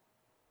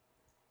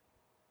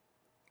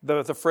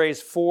 The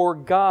phrase, for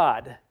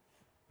God,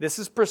 this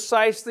is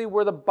precisely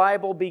where the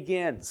Bible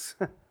begins.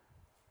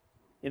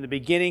 In the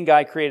beginning,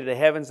 God created the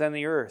heavens and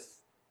the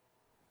earth.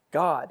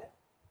 God.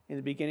 In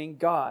the beginning,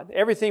 God.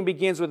 Everything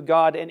begins with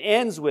God and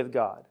ends with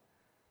God.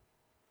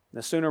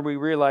 The sooner we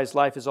realize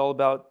life is all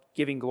about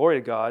giving glory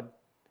to God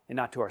and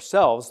not to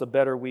ourselves, the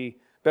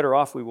better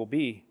off we will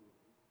be.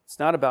 It's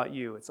not about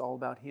you, it's all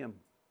about Him.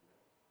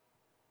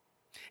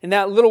 And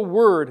that little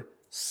word,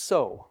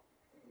 so,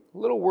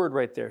 little word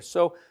right there,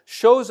 so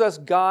shows us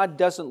God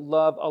doesn't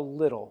love a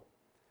little,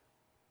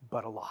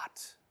 but a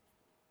lot.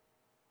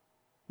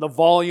 The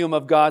volume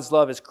of God's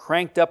love is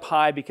cranked up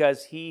high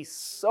because He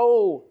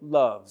so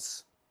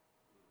loves.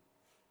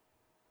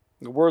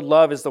 The word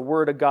love is the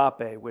word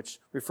agape, which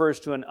refers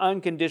to an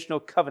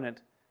unconditional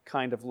covenant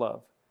kind of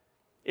love.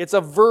 It's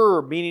a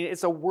verb, meaning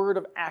it's a word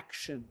of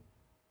action.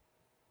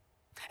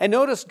 And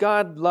notice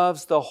God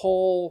loves the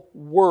whole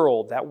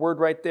world, that word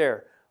right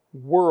there,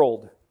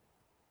 world.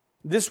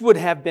 This would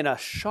have been a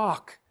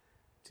shock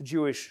to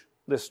Jewish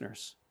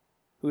listeners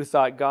who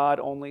thought God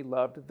only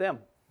loved them.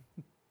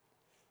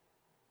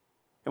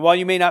 And while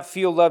you may not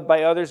feel loved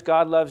by others,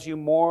 God loves you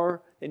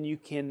more than you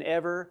can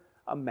ever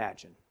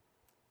imagine.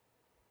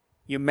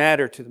 You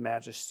matter to the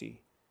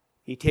Majesty.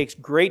 He takes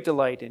great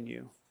delight in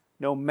you,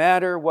 no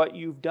matter what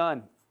you've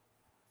done.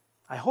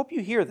 I hope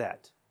you hear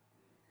that.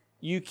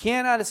 You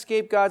cannot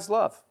escape God's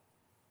love.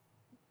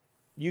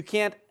 You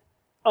can't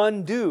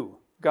undo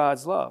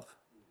God's love.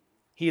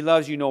 He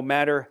loves you no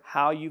matter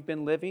how you've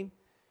been living,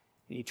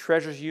 and He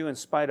treasures you in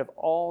spite of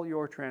all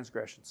your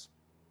transgressions.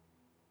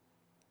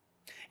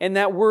 And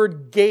that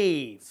word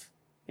gave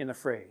in the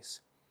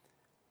phrase,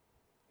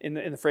 in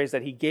the phrase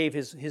that He gave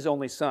His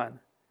only Son,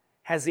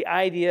 has the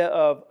idea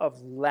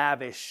of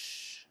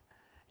lavish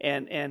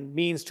and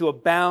means to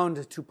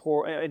abound, to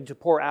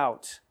pour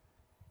out.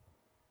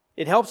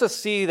 It helps us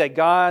see that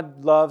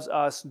God loves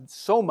us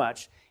so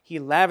much, He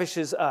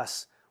lavishes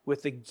us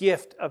with the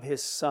gift of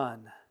His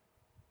Son.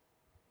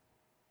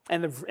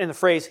 And the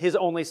phrase, His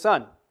only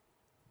Son,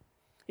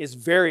 is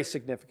very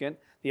significant.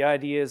 The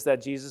idea is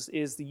that Jesus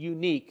is the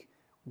unique,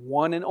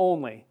 one and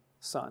only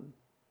Son.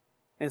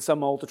 In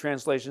some older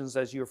translations,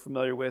 as you're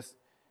familiar with,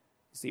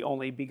 is the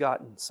only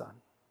begotten Son.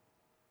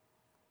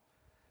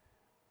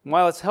 And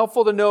while it's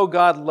helpful to know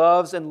God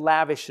loves and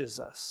lavishes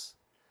us,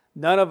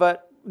 none of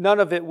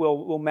it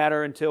will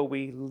matter until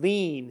we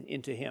lean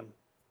into Him.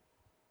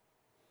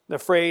 The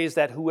phrase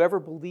that whoever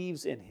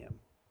believes in Him,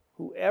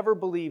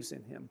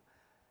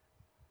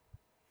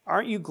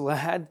 aren't you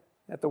glad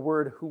that the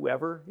word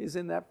whoever is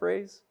in that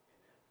phrase?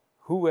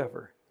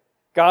 Whoever.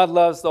 God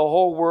loves the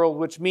whole world,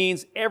 which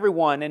means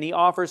everyone, and He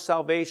offers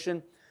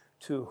salvation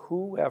to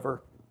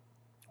whoever,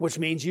 which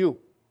means you.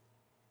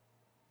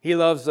 He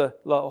loves the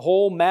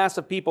whole mass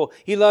of people.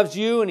 He loves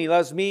you and He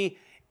loves me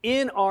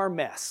in our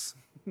mess.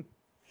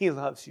 He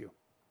loves you.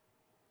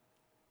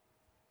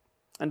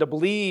 And to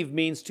believe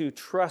means to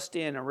trust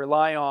in and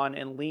rely on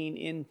and lean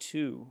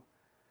into.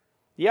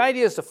 The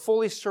idea is to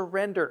fully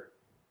surrender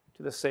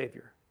to the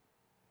Savior,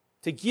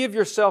 to give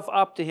yourself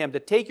up to Him, to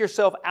take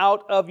yourself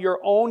out of your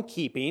own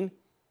keeping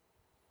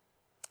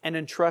and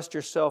entrust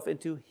yourself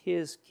into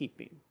His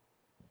keeping.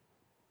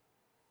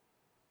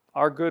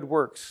 Our good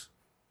works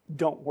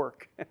don't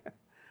work.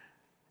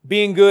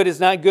 Being good is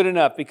not good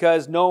enough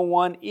because no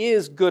one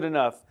is good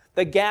enough.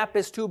 The gap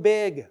is too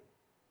big.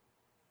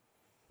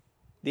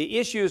 The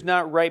issue is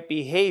not right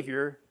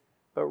behavior,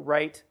 but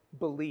right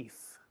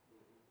belief.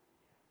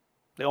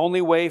 The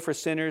only way for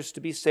sinners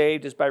to be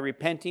saved is by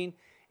repenting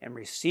and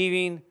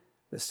receiving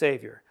the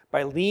Savior,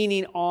 by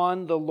leaning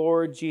on the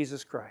Lord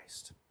Jesus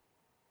Christ.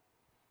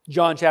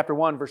 John chapter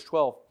 1, verse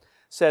 12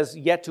 says,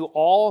 "Yet to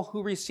all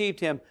who received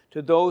Him,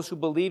 to those who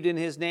believed in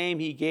His name,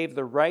 He gave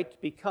the right to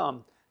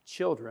become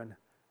children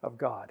of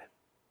God."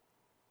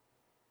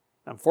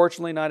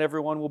 Unfortunately, not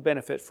everyone will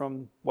benefit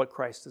from what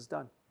Christ has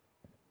done.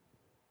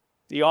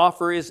 The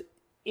offer is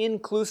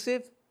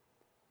inclusive,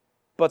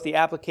 but the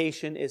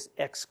application is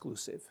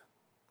exclusive.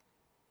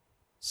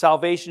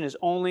 Salvation is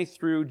only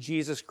through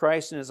Jesus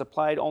Christ and is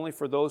applied only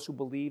for those who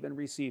believe and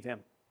receive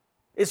Him.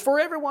 It's for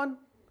everyone,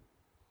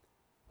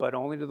 but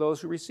only to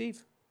those who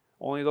receive,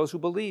 only those who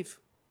believe,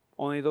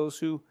 only those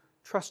who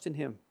trust in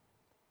Him.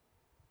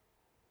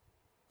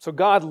 So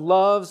God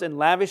loves and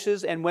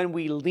lavishes, and when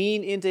we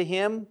lean into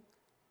Him,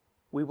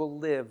 we will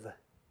live.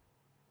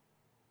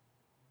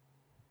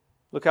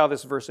 Look how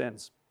this verse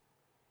ends.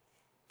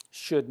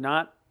 Should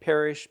not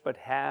perish, but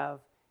have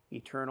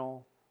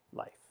eternal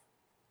life.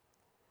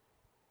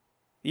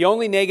 The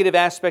only negative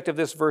aspect of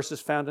this verse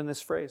is found in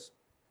this phrase.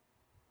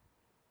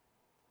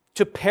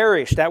 To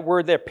perish, that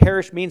word there,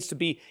 perish, means to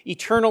be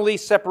eternally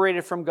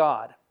separated from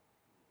God.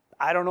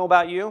 I don't know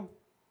about you.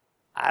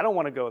 I don't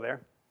want to go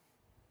there.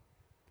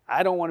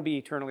 I don't want to be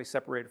eternally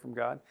separated from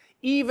God.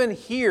 Even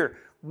here,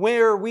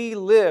 where we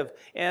live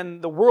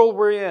and the world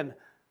we're in,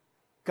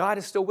 God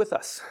is still with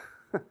us.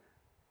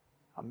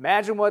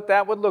 Imagine what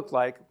that would look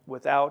like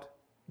without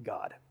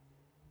God.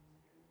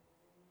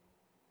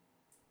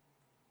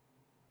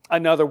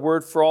 Another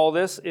word for all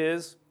this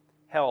is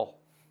hell,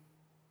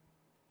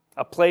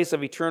 a place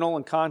of eternal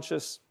and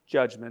conscious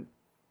judgment.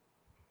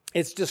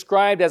 It's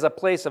described as a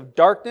place of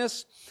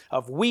darkness,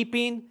 of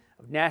weeping,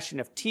 of gnashing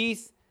of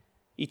teeth,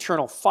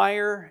 eternal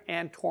fire,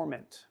 and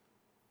torment.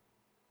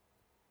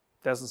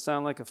 Doesn't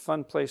sound like a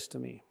fun place to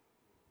me.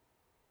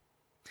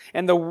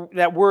 And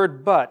that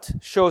word but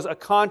shows a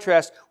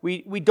contrast.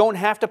 We don't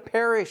have to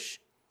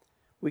perish.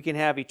 We can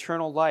have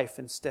eternal life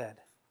instead.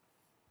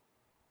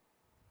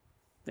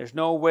 There's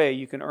no way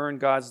you can earn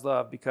God's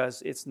love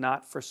because it's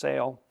not for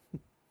sale.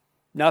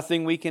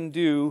 Nothing we can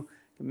do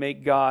to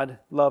make God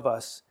love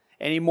us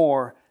any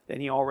more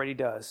than He already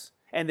does.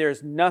 And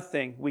there's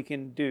nothing we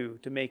can do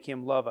to make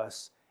Him love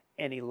us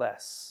any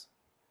less.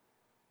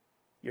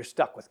 You're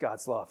stuck with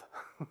God's love.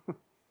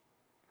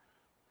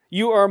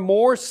 You are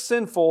more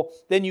sinful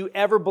than you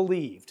ever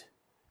believed,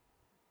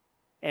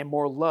 and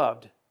more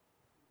loved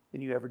than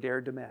you ever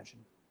dared to imagine.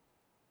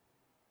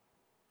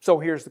 So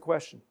here's the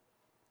question.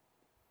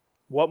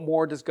 What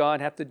more does God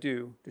have to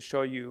do to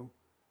show you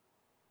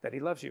that He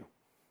loves you?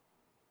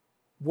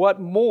 What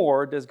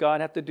more does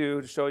God have to do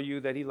to show you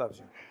that He loves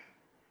you?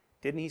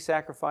 Didn't He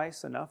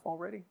sacrifice enough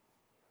already?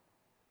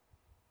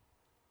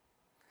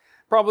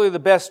 Probably the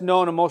best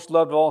known and most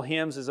loved of all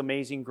hymns is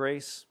Amazing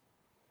Grace.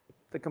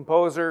 The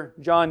composer,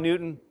 John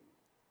Newton,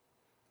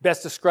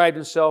 best described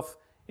himself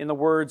in the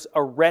words,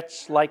 "A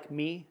wretch like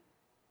me."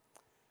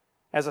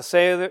 As a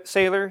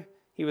sailor,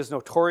 he was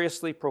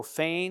notoriously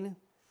profane.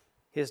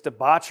 His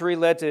debauchery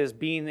led to his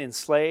being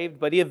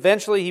enslaved, but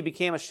eventually he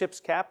became a ship's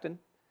captain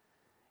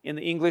in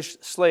the English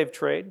slave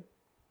trade.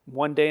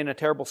 One day in a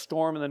terrible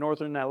storm in the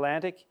northern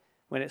Atlantic,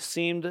 when it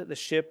seemed the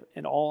ship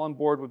and all on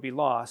board would be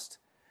lost,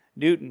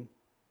 Newton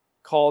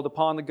called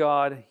upon the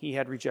God he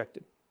had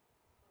rejected.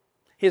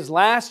 His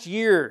last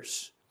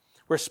years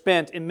were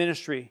spent in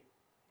ministry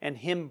and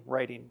hymn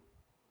writing.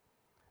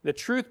 The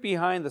truth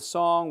behind the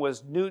song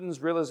was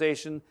Newton's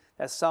realization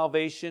that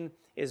salvation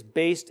is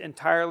based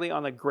entirely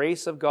on the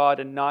grace of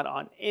God and not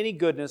on any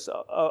goodness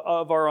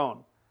of our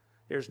own.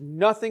 There's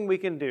nothing we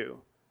can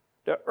do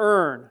to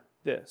earn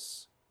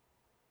this.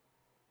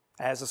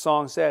 As the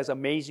song says,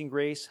 "Amazing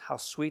grace, how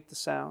sweet the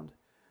sound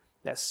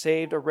that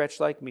saved a wretch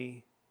like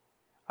me.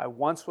 I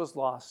once was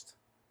lost,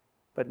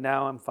 but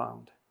now I'm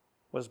found.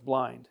 Was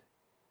blind,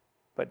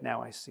 but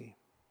now I see."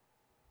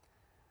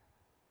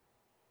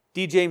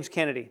 D. James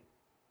Kennedy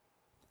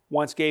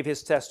once gave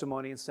his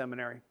testimony in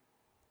seminary.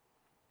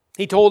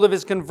 He told of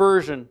his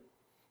conversion.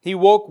 He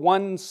woke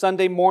one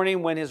Sunday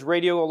morning when his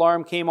radio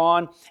alarm came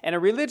on and a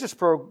religious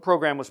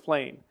program was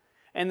playing.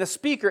 And the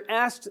speaker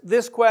asked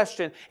this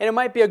question, and it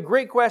might be a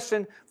great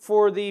question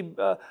for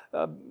the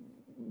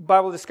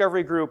Bible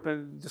discovery group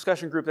and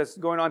discussion group that's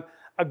going on.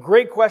 A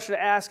great question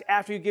to ask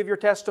after you give your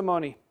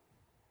testimony.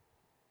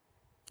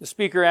 The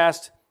speaker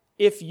asked,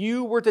 if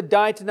you were to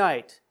die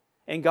tonight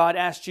and God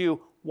asked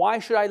you, "Why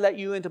should I let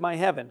you into my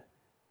heaven?"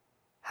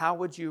 how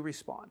would you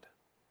respond?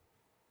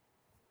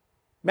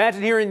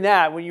 Imagine hearing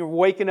that when you're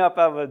waking up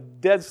out of a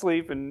dead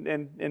sleep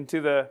and to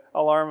the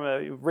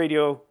alarm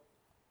radio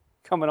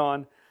coming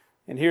on.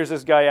 And here's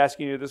this guy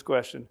asking you this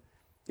question.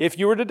 If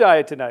you were to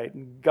die tonight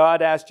and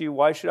God asked you,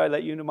 "Why should I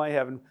let you into my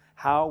heaven?"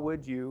 how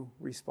would you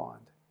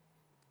respond?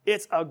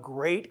 It's a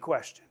great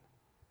question.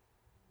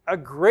 A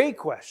great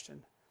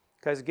question.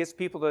 Because it gets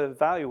people to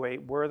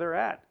evaluate where they're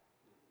at.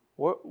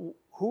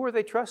 Who are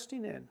they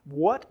trusting in?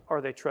 What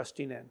are they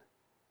trusting in?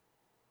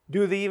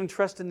 Do they even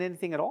trust in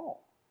anything at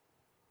all?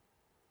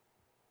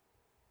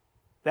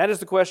 That is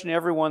the question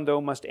everyone, though,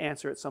 must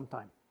answer at some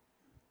time.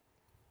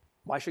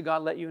 Why should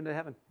God let you into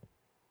heaven?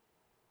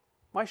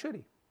 Why should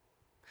He?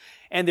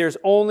 And there's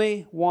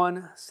only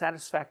one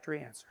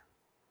satisfactory answer.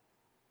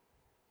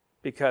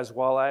 Because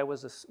while I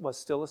was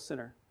still a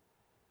sinner,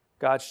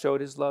 God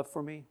showed His love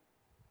for me,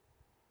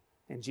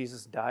 and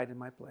Jesus died in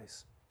my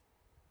place.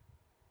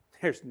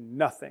 There's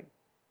nothing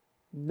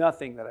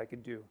that I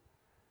could do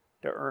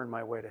to earn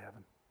my way to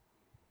heaven.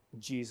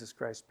 Jesus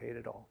Christ paid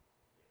it all.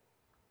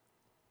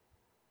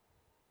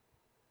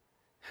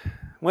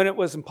 When it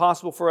was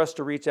impossible for us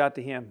to reach out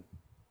to Him,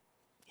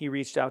 He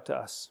reached out to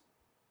us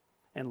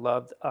and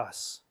loved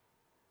us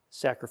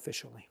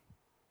sacrificially.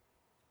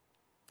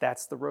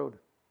 That's the road.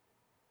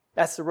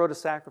 That's the road of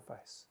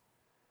sacrifice.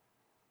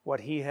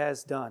 What He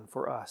has done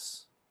for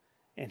us.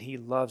 And He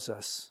loves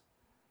us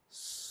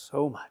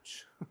so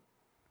much.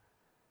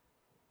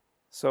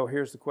 So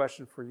here's the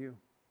question for you.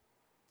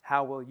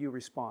 How will you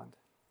respond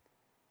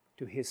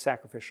to His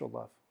sacrificial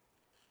love?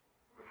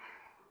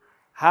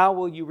 How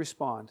will you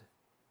respond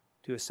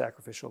to His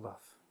sacrificial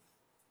love?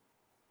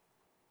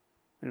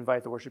 I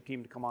invite the worship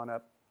team to come on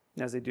up.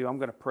 And as they do, I'm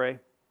going to pray.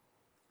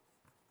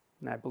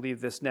 And I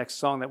believe this next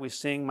song that we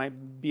sing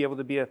might be able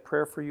to be a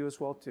prayer for you as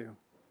well too.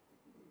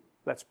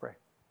 Let's pray.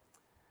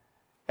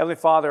 Heavenly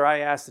Father, I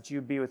ask that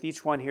you be with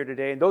each one here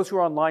today, and those who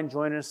are online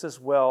joining us as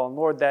well. And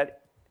Lord,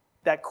 that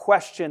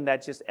question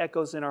that just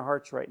echoes in our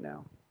hearts right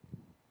now.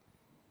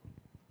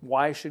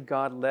 Why should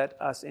God let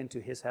us into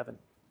His heaven?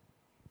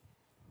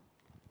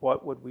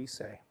 What would we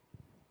say?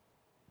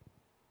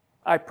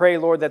 I pray,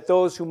 Lord, that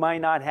those who might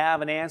not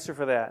have an answer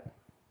for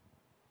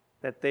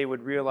that they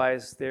would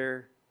realize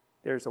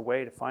there's a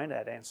way to find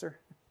that answer.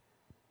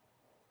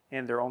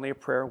 And they're only a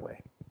prayer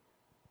away.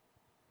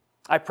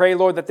 I pray,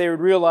 Lord, that they would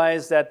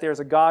realize that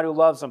there's a God who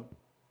loves them.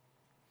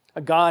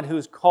 A God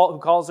who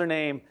calls their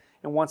name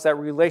and wants that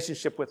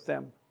relationship with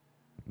them.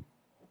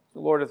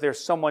 Lord, if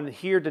there's someone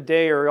here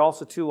today or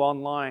also too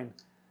online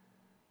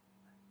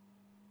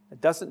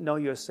that doesn't know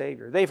you as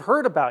Savior, they've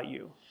heard about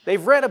you.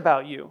 They've read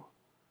about you.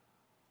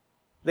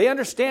 They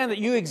understand that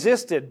you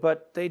existed,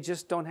 but they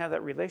just don't have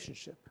that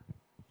relationship.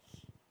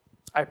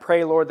 I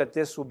pray, Lord, that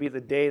this will be the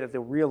day that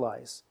they'll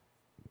realize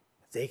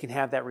that they can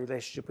have that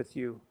relationship with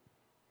you.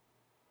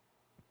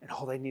 And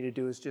all they need to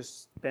do is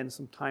just spend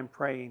some time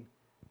praying,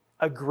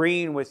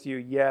 agreeing with you,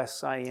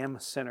 yes, I am a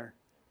sinner.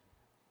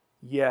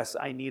 Yes,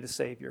 I need a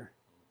Savior.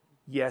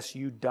 Yes,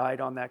 you died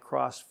on that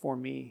cross for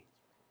me.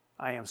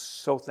 I am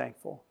so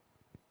thankful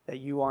that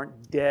you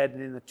aren't dead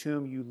and in the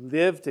tomb. You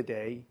live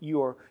today.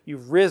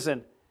 You've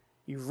risen.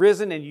 You've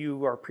risen and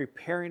you are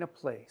preparing a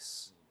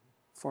place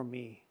for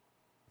me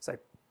as I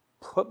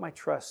put my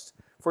trust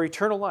for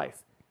eternal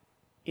life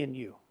in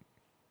you.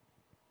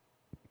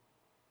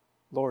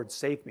 Lord,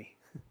 save me.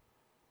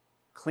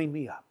 Clean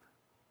me up.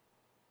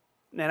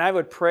 And I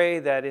would pray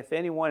that if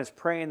anyone is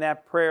praying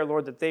that prayer,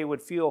 Lord, that they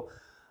would feel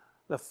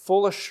the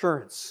full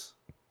assurance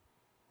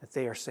that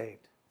they are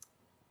saved,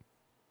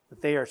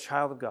 that they are a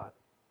child of God.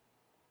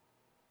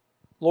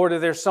 Lord,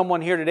 if there's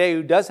someone here today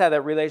who does have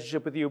that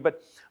relationship with you,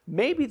 but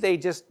maybe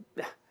they've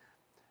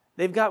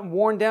gotten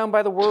worn down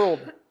by the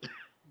world,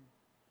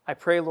 I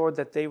pray, Lord,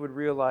 that they would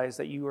realize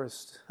that you are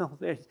still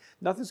there.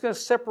 Nothing's going to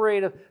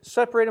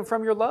separate them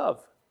from your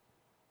love.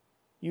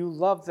 You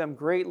love them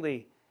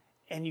greatly,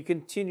 and you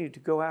continue to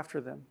go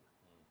after them,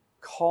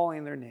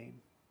 calling their name.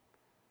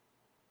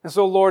 And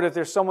so, Lord, if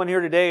there's someone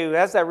here today who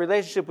has that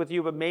relationship with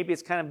you, but maybe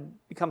it's kind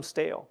of become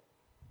stale,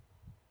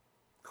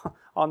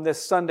 on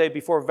this Sunday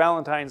before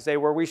Valentine's Day,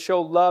 where we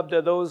show love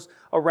to those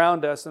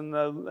around us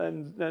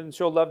and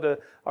show love to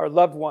our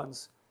loved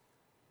ones,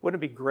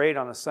 wouldn't it be great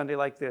on a Sunday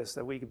like this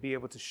that we could be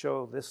able to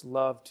show this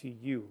love to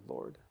you,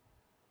 Lord?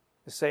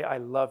 To say, I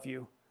love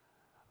you.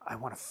 I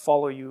want to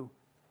follow you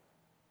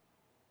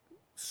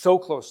so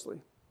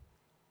closely.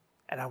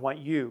 And I want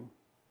you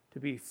to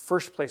be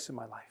first place in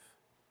my life.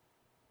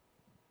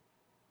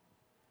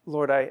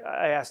 Lord, I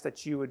ask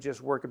that you would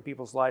just work in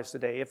people's lives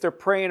today. If they're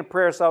praying a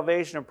prayer of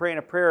salvation or praying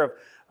a prayer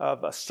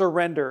of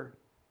surrender,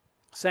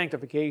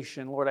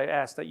 sanctification, Lord, I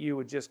ask that you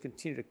would just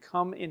continue to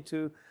come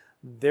into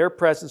their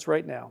presence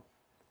right now,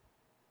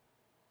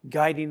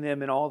 guiding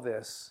them in all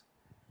this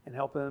and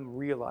helping them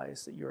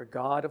realize that you're a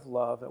God of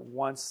love that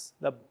wants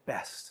the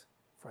best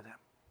for them.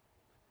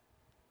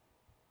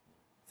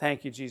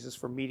 Thank you, Jesus,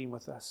 for meeting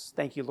with us.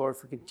 Thank you, Lord,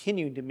 for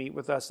continuing to meet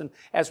with us. And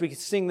as we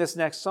sing this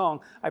next song,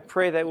 I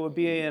pray that it would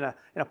be in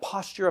a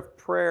posture of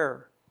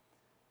prayer.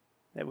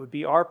 That would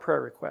be our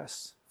prayer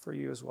requests for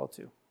you as well,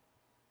 too.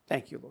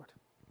 Thank you, Lord.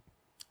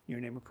 In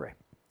your name we pray.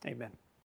 Amen.